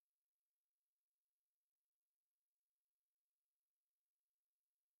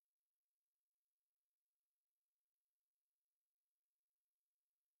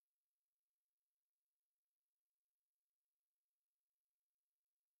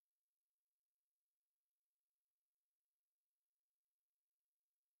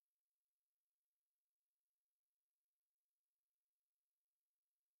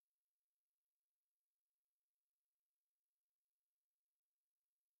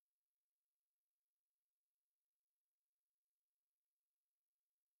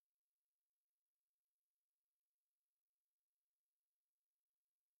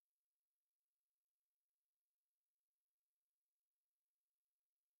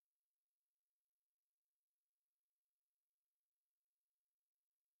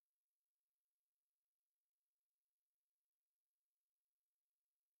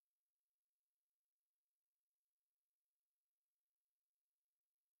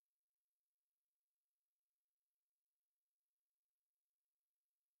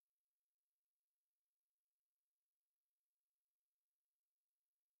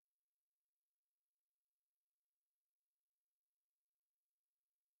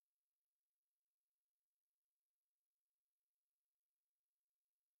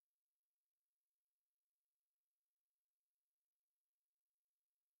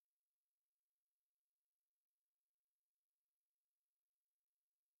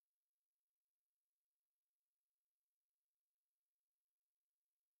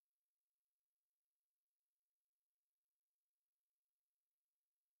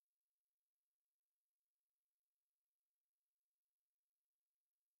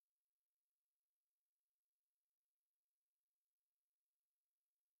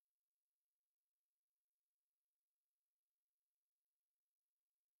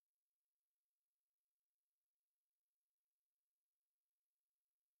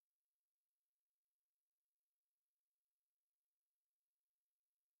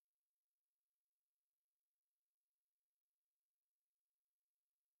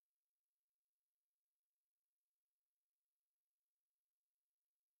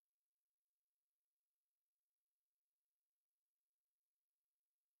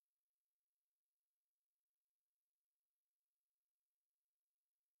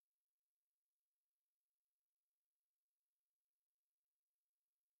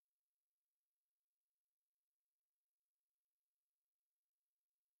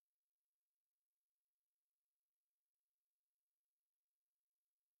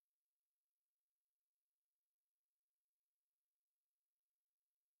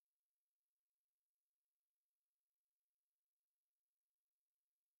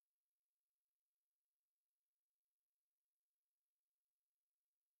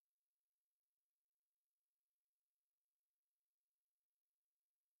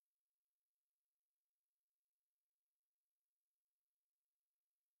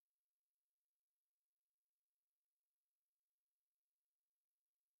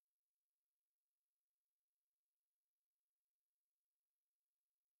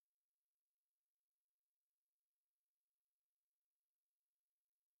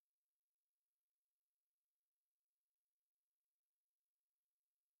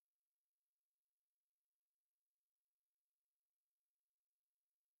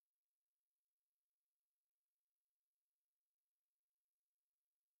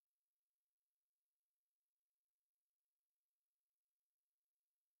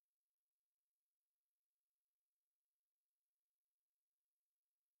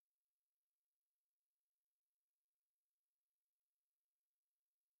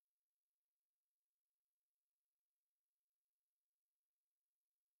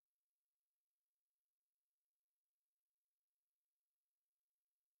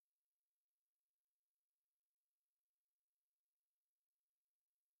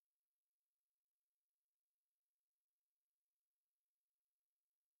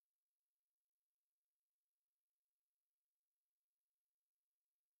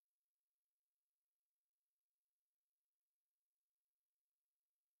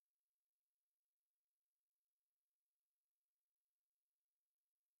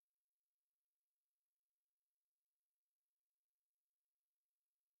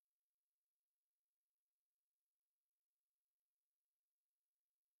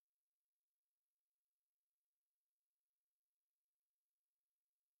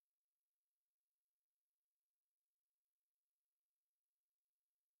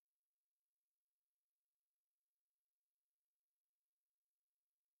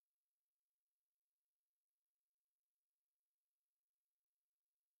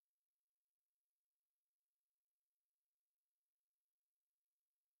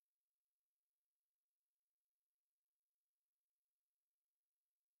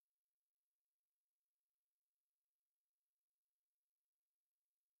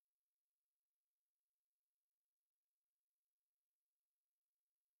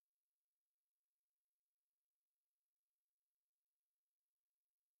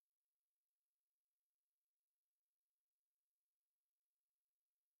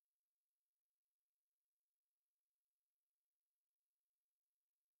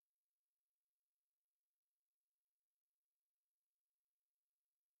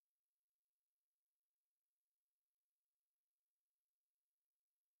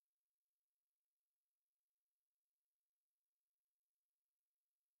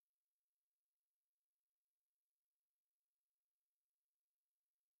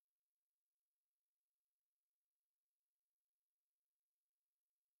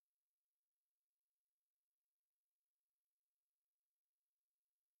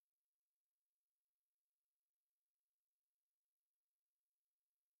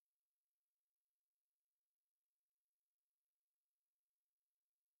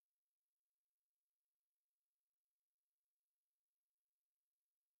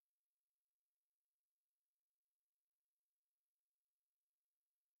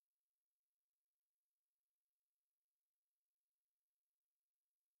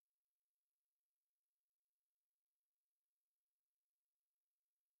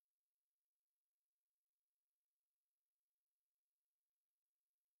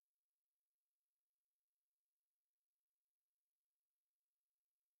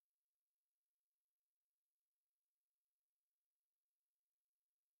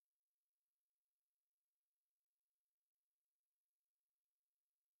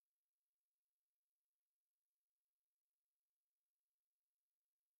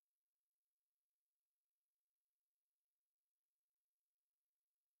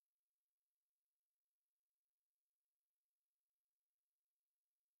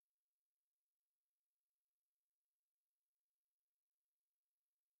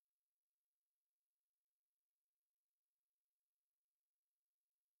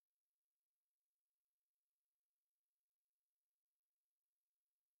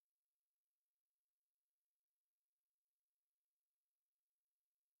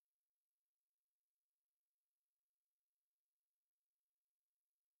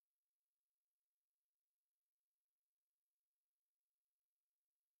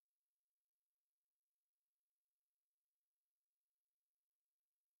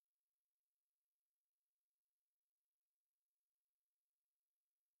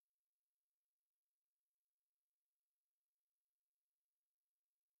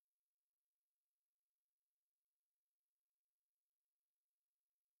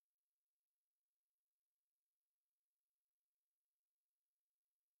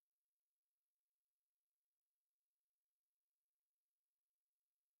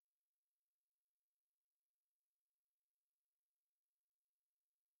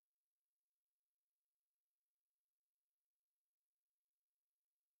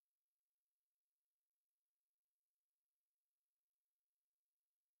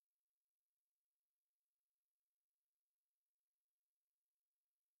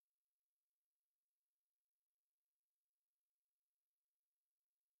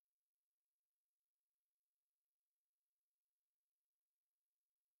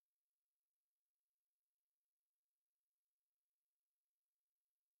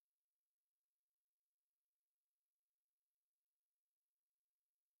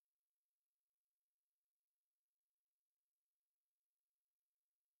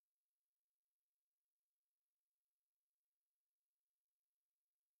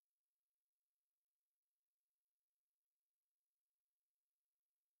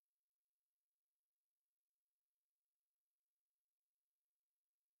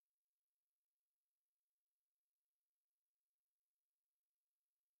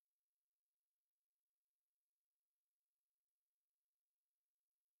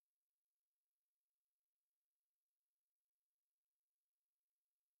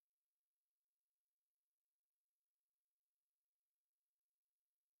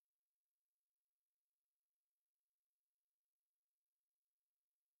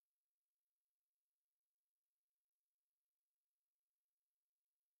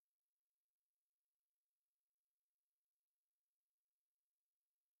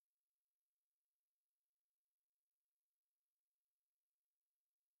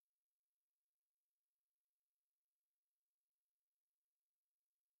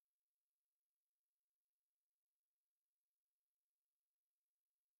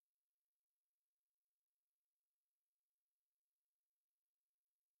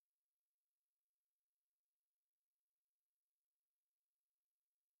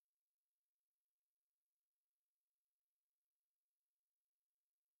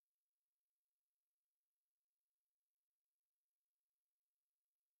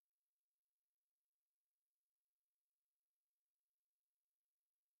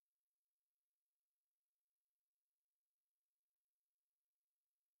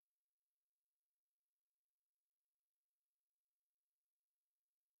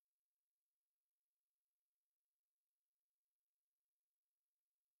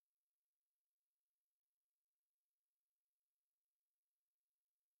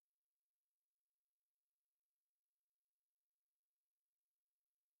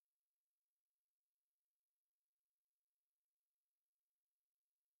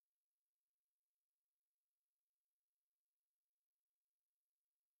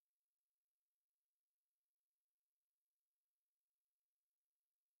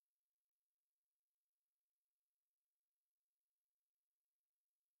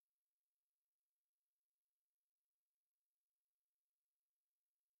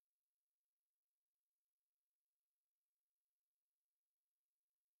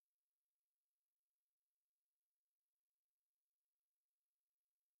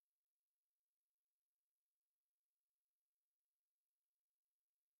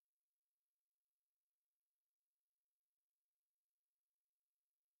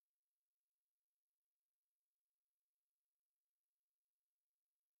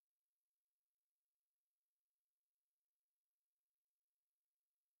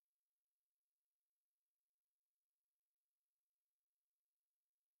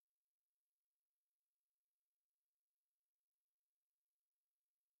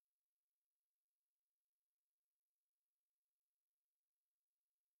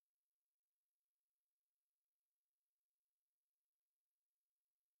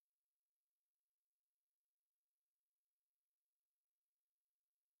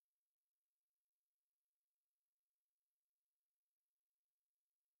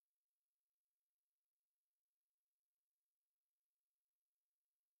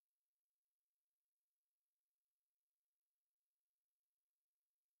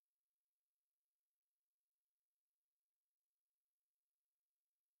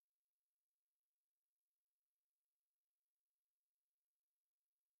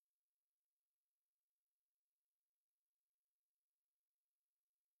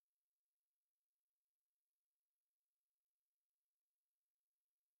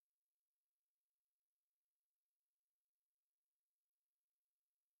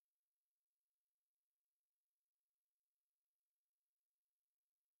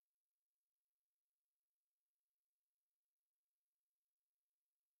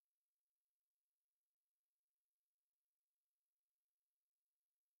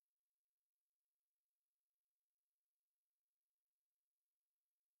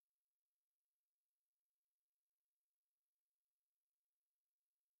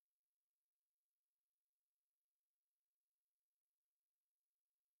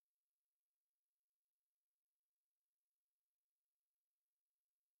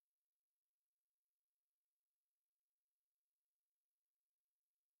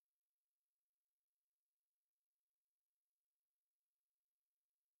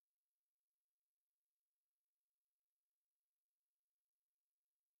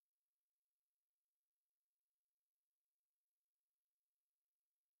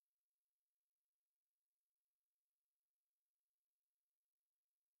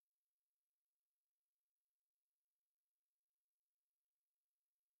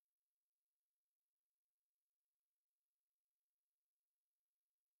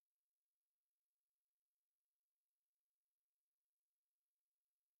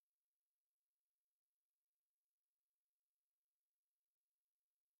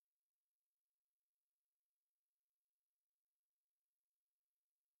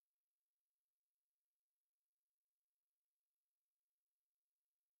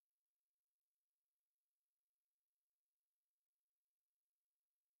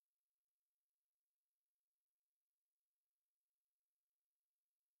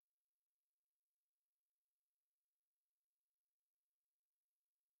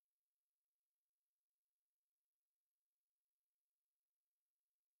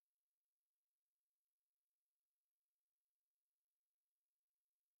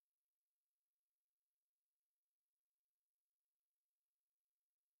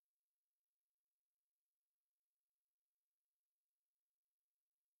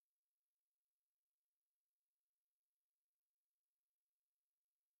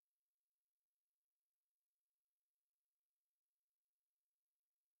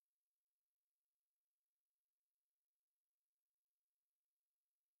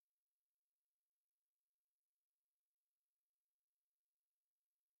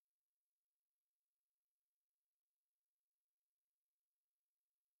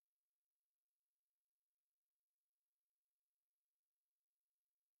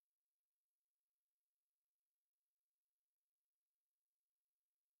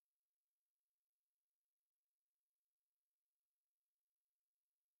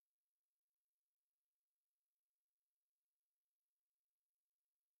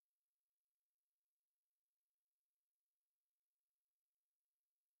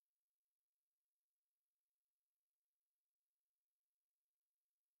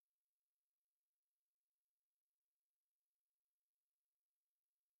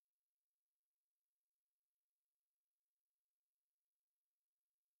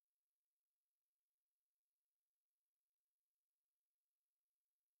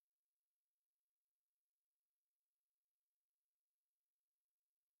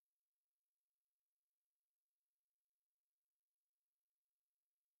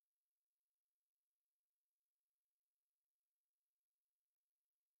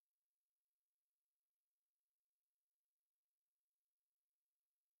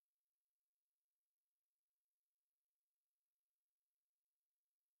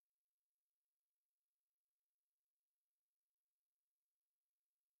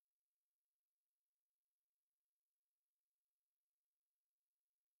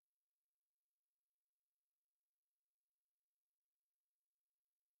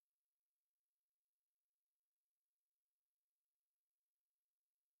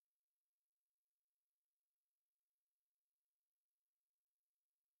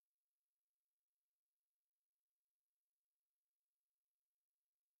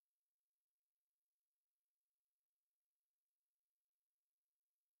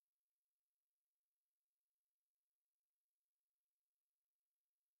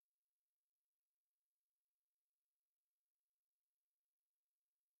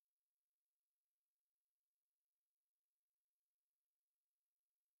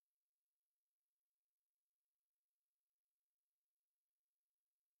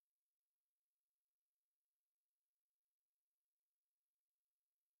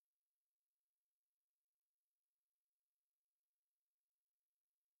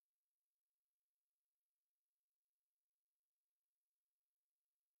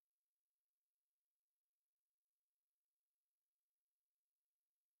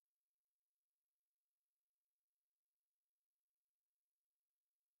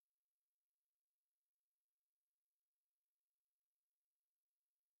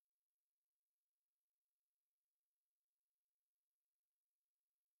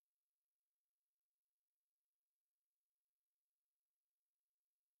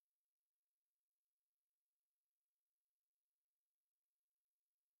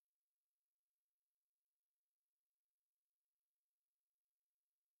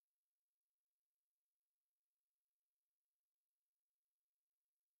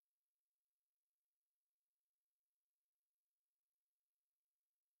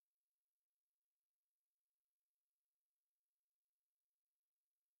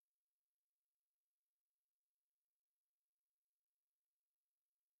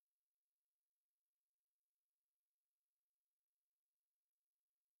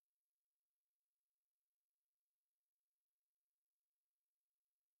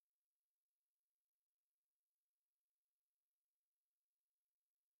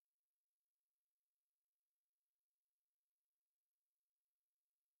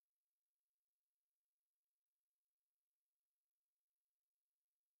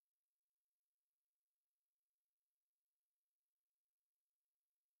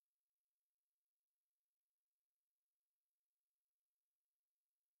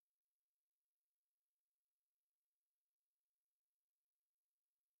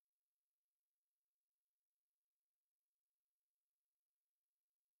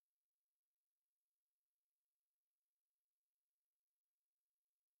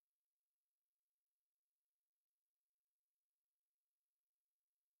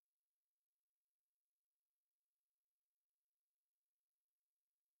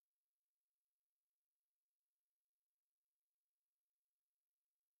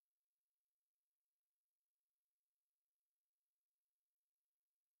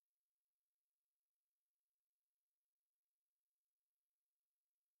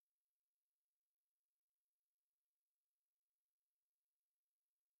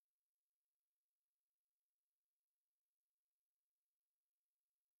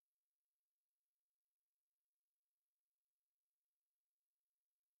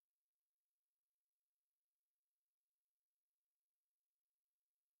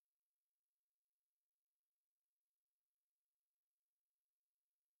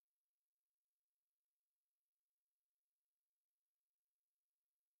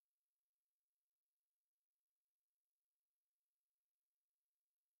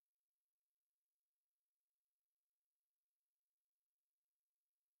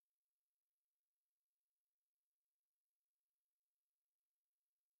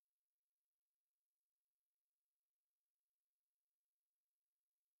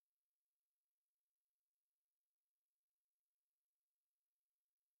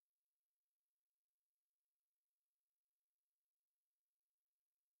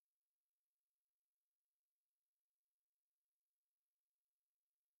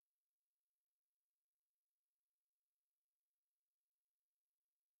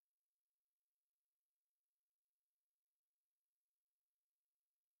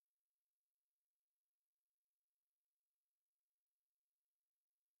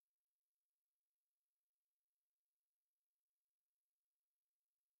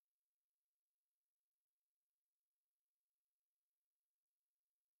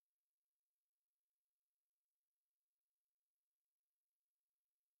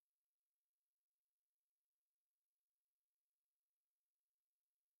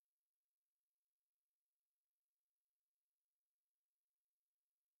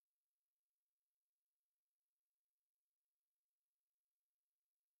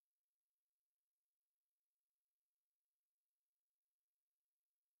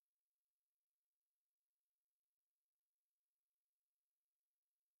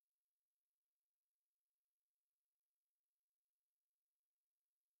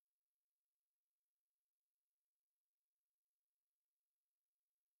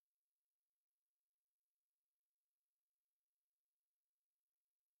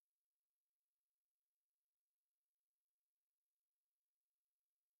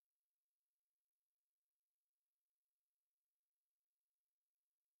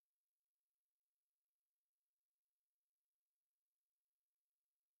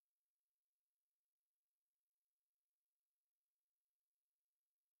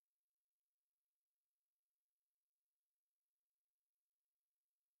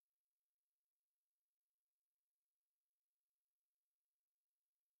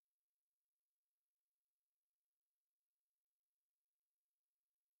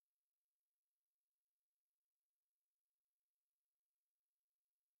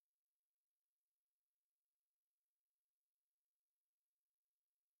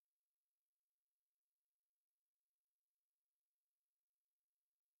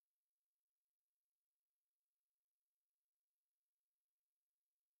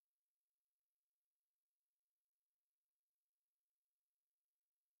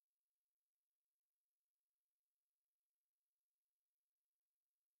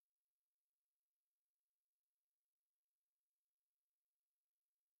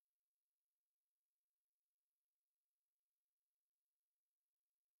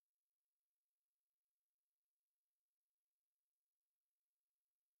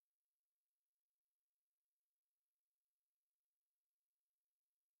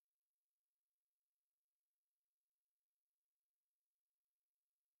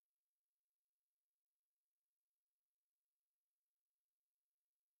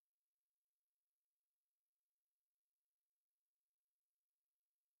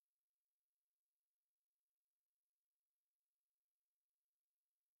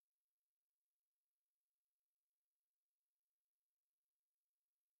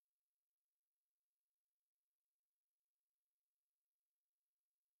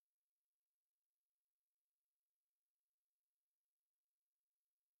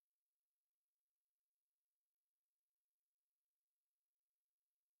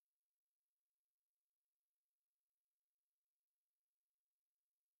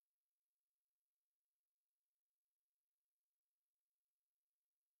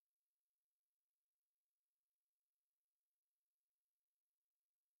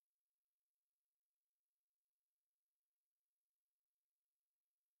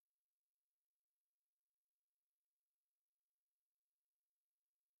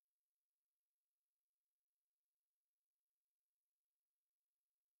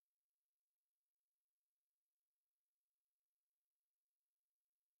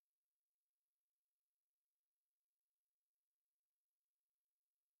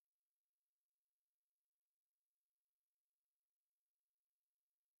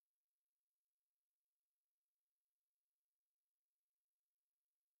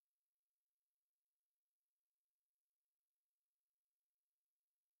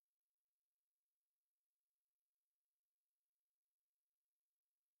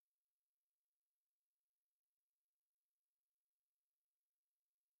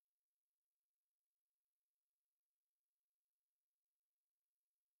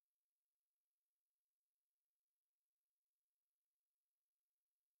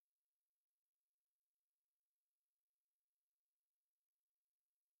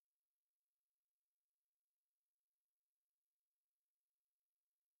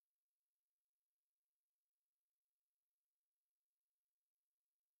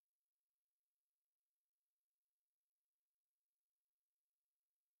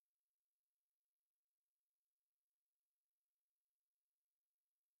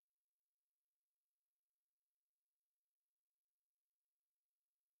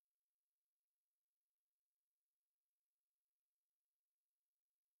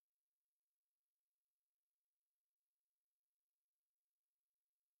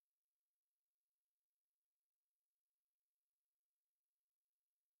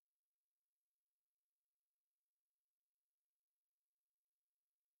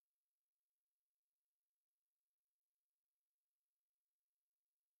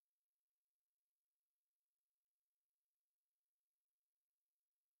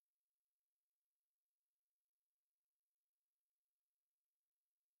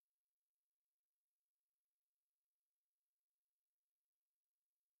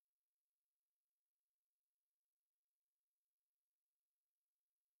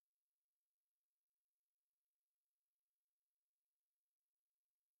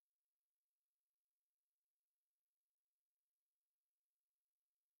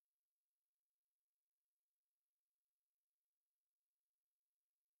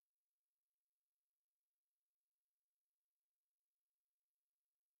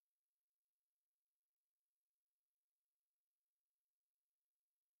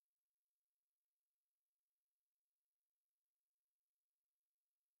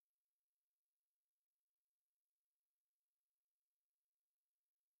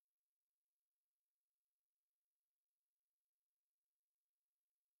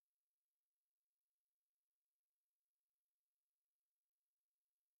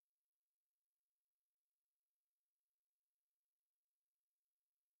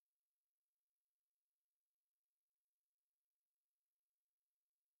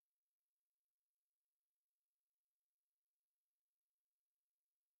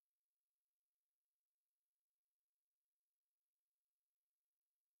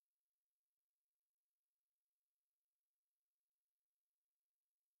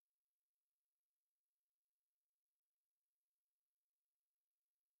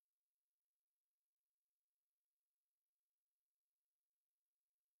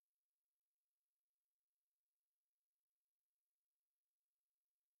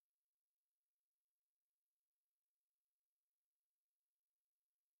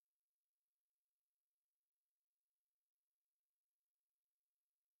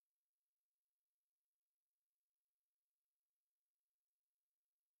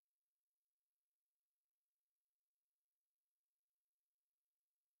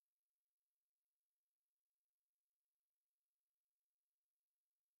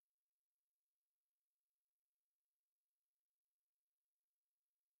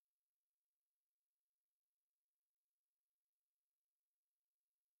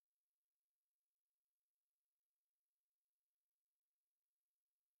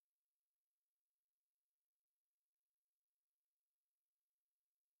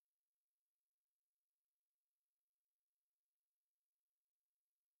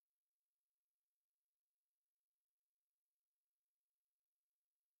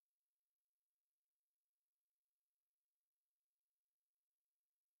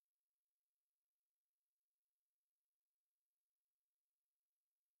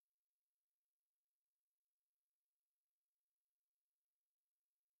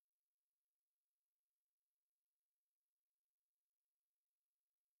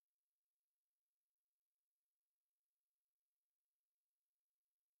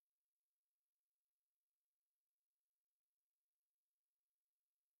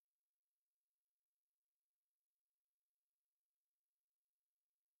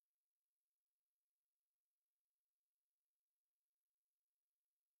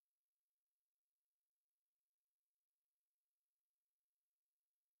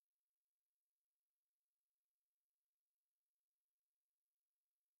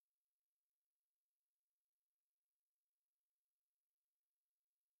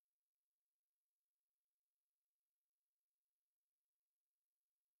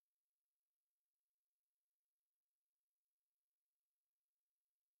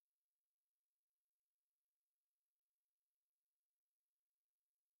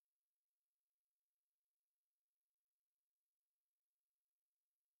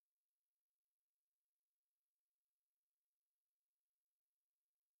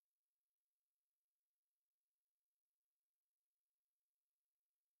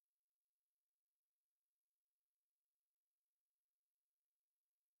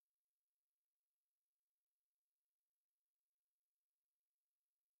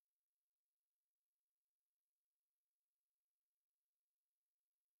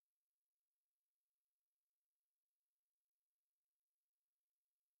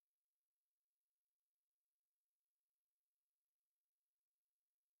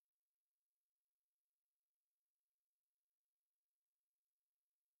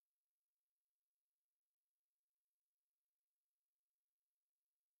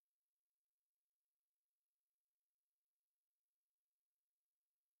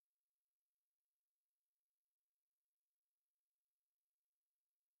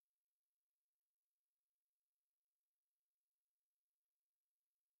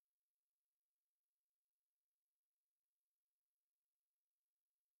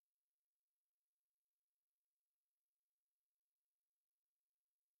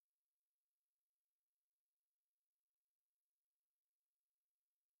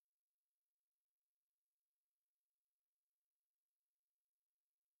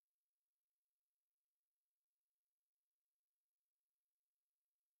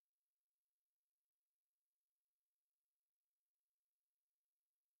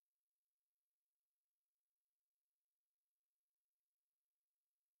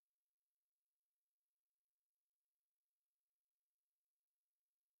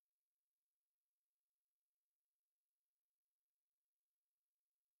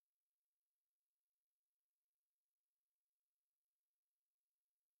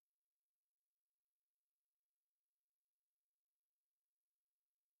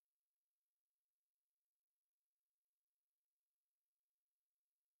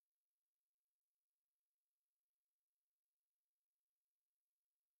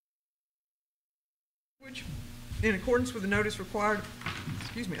In accordance with the notice required,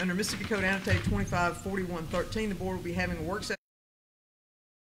 under Mississippi Code annotated 254113, the board will be having a work session.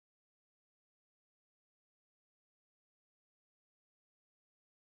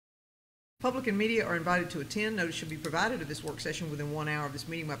 Public and media are invited to attend. Notice should be provided of this work session within 1 hour of this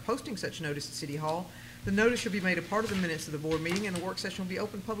meeting by posting such notice at City Hall. The notice should be made a part of the minutes of the board meeting, and the work session will be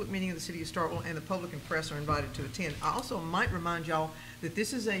open public meeting of the City of Starkville, and the public and press are invited to attend. I also might remind y'all that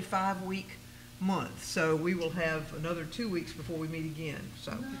this is a 5-week month, so we will have another 2 weeks before we meet again.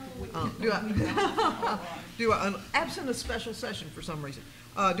 So, absent a special session for some reason.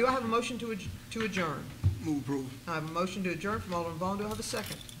 Do I have a motion to adjourn? Move approval. I have a motion to adjourn from Alderman Vaughn. Do I have a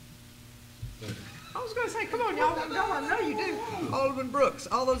second? I was going to say, come on, y'all, I know you do. Alderman Brooks,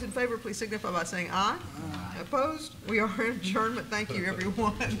 all those in favor, please signify by saying aye. Aye. Opposed? We are in adjournment. Thank you,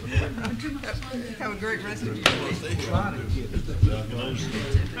 everyone. Have a great rest of your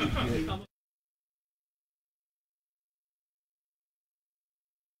day.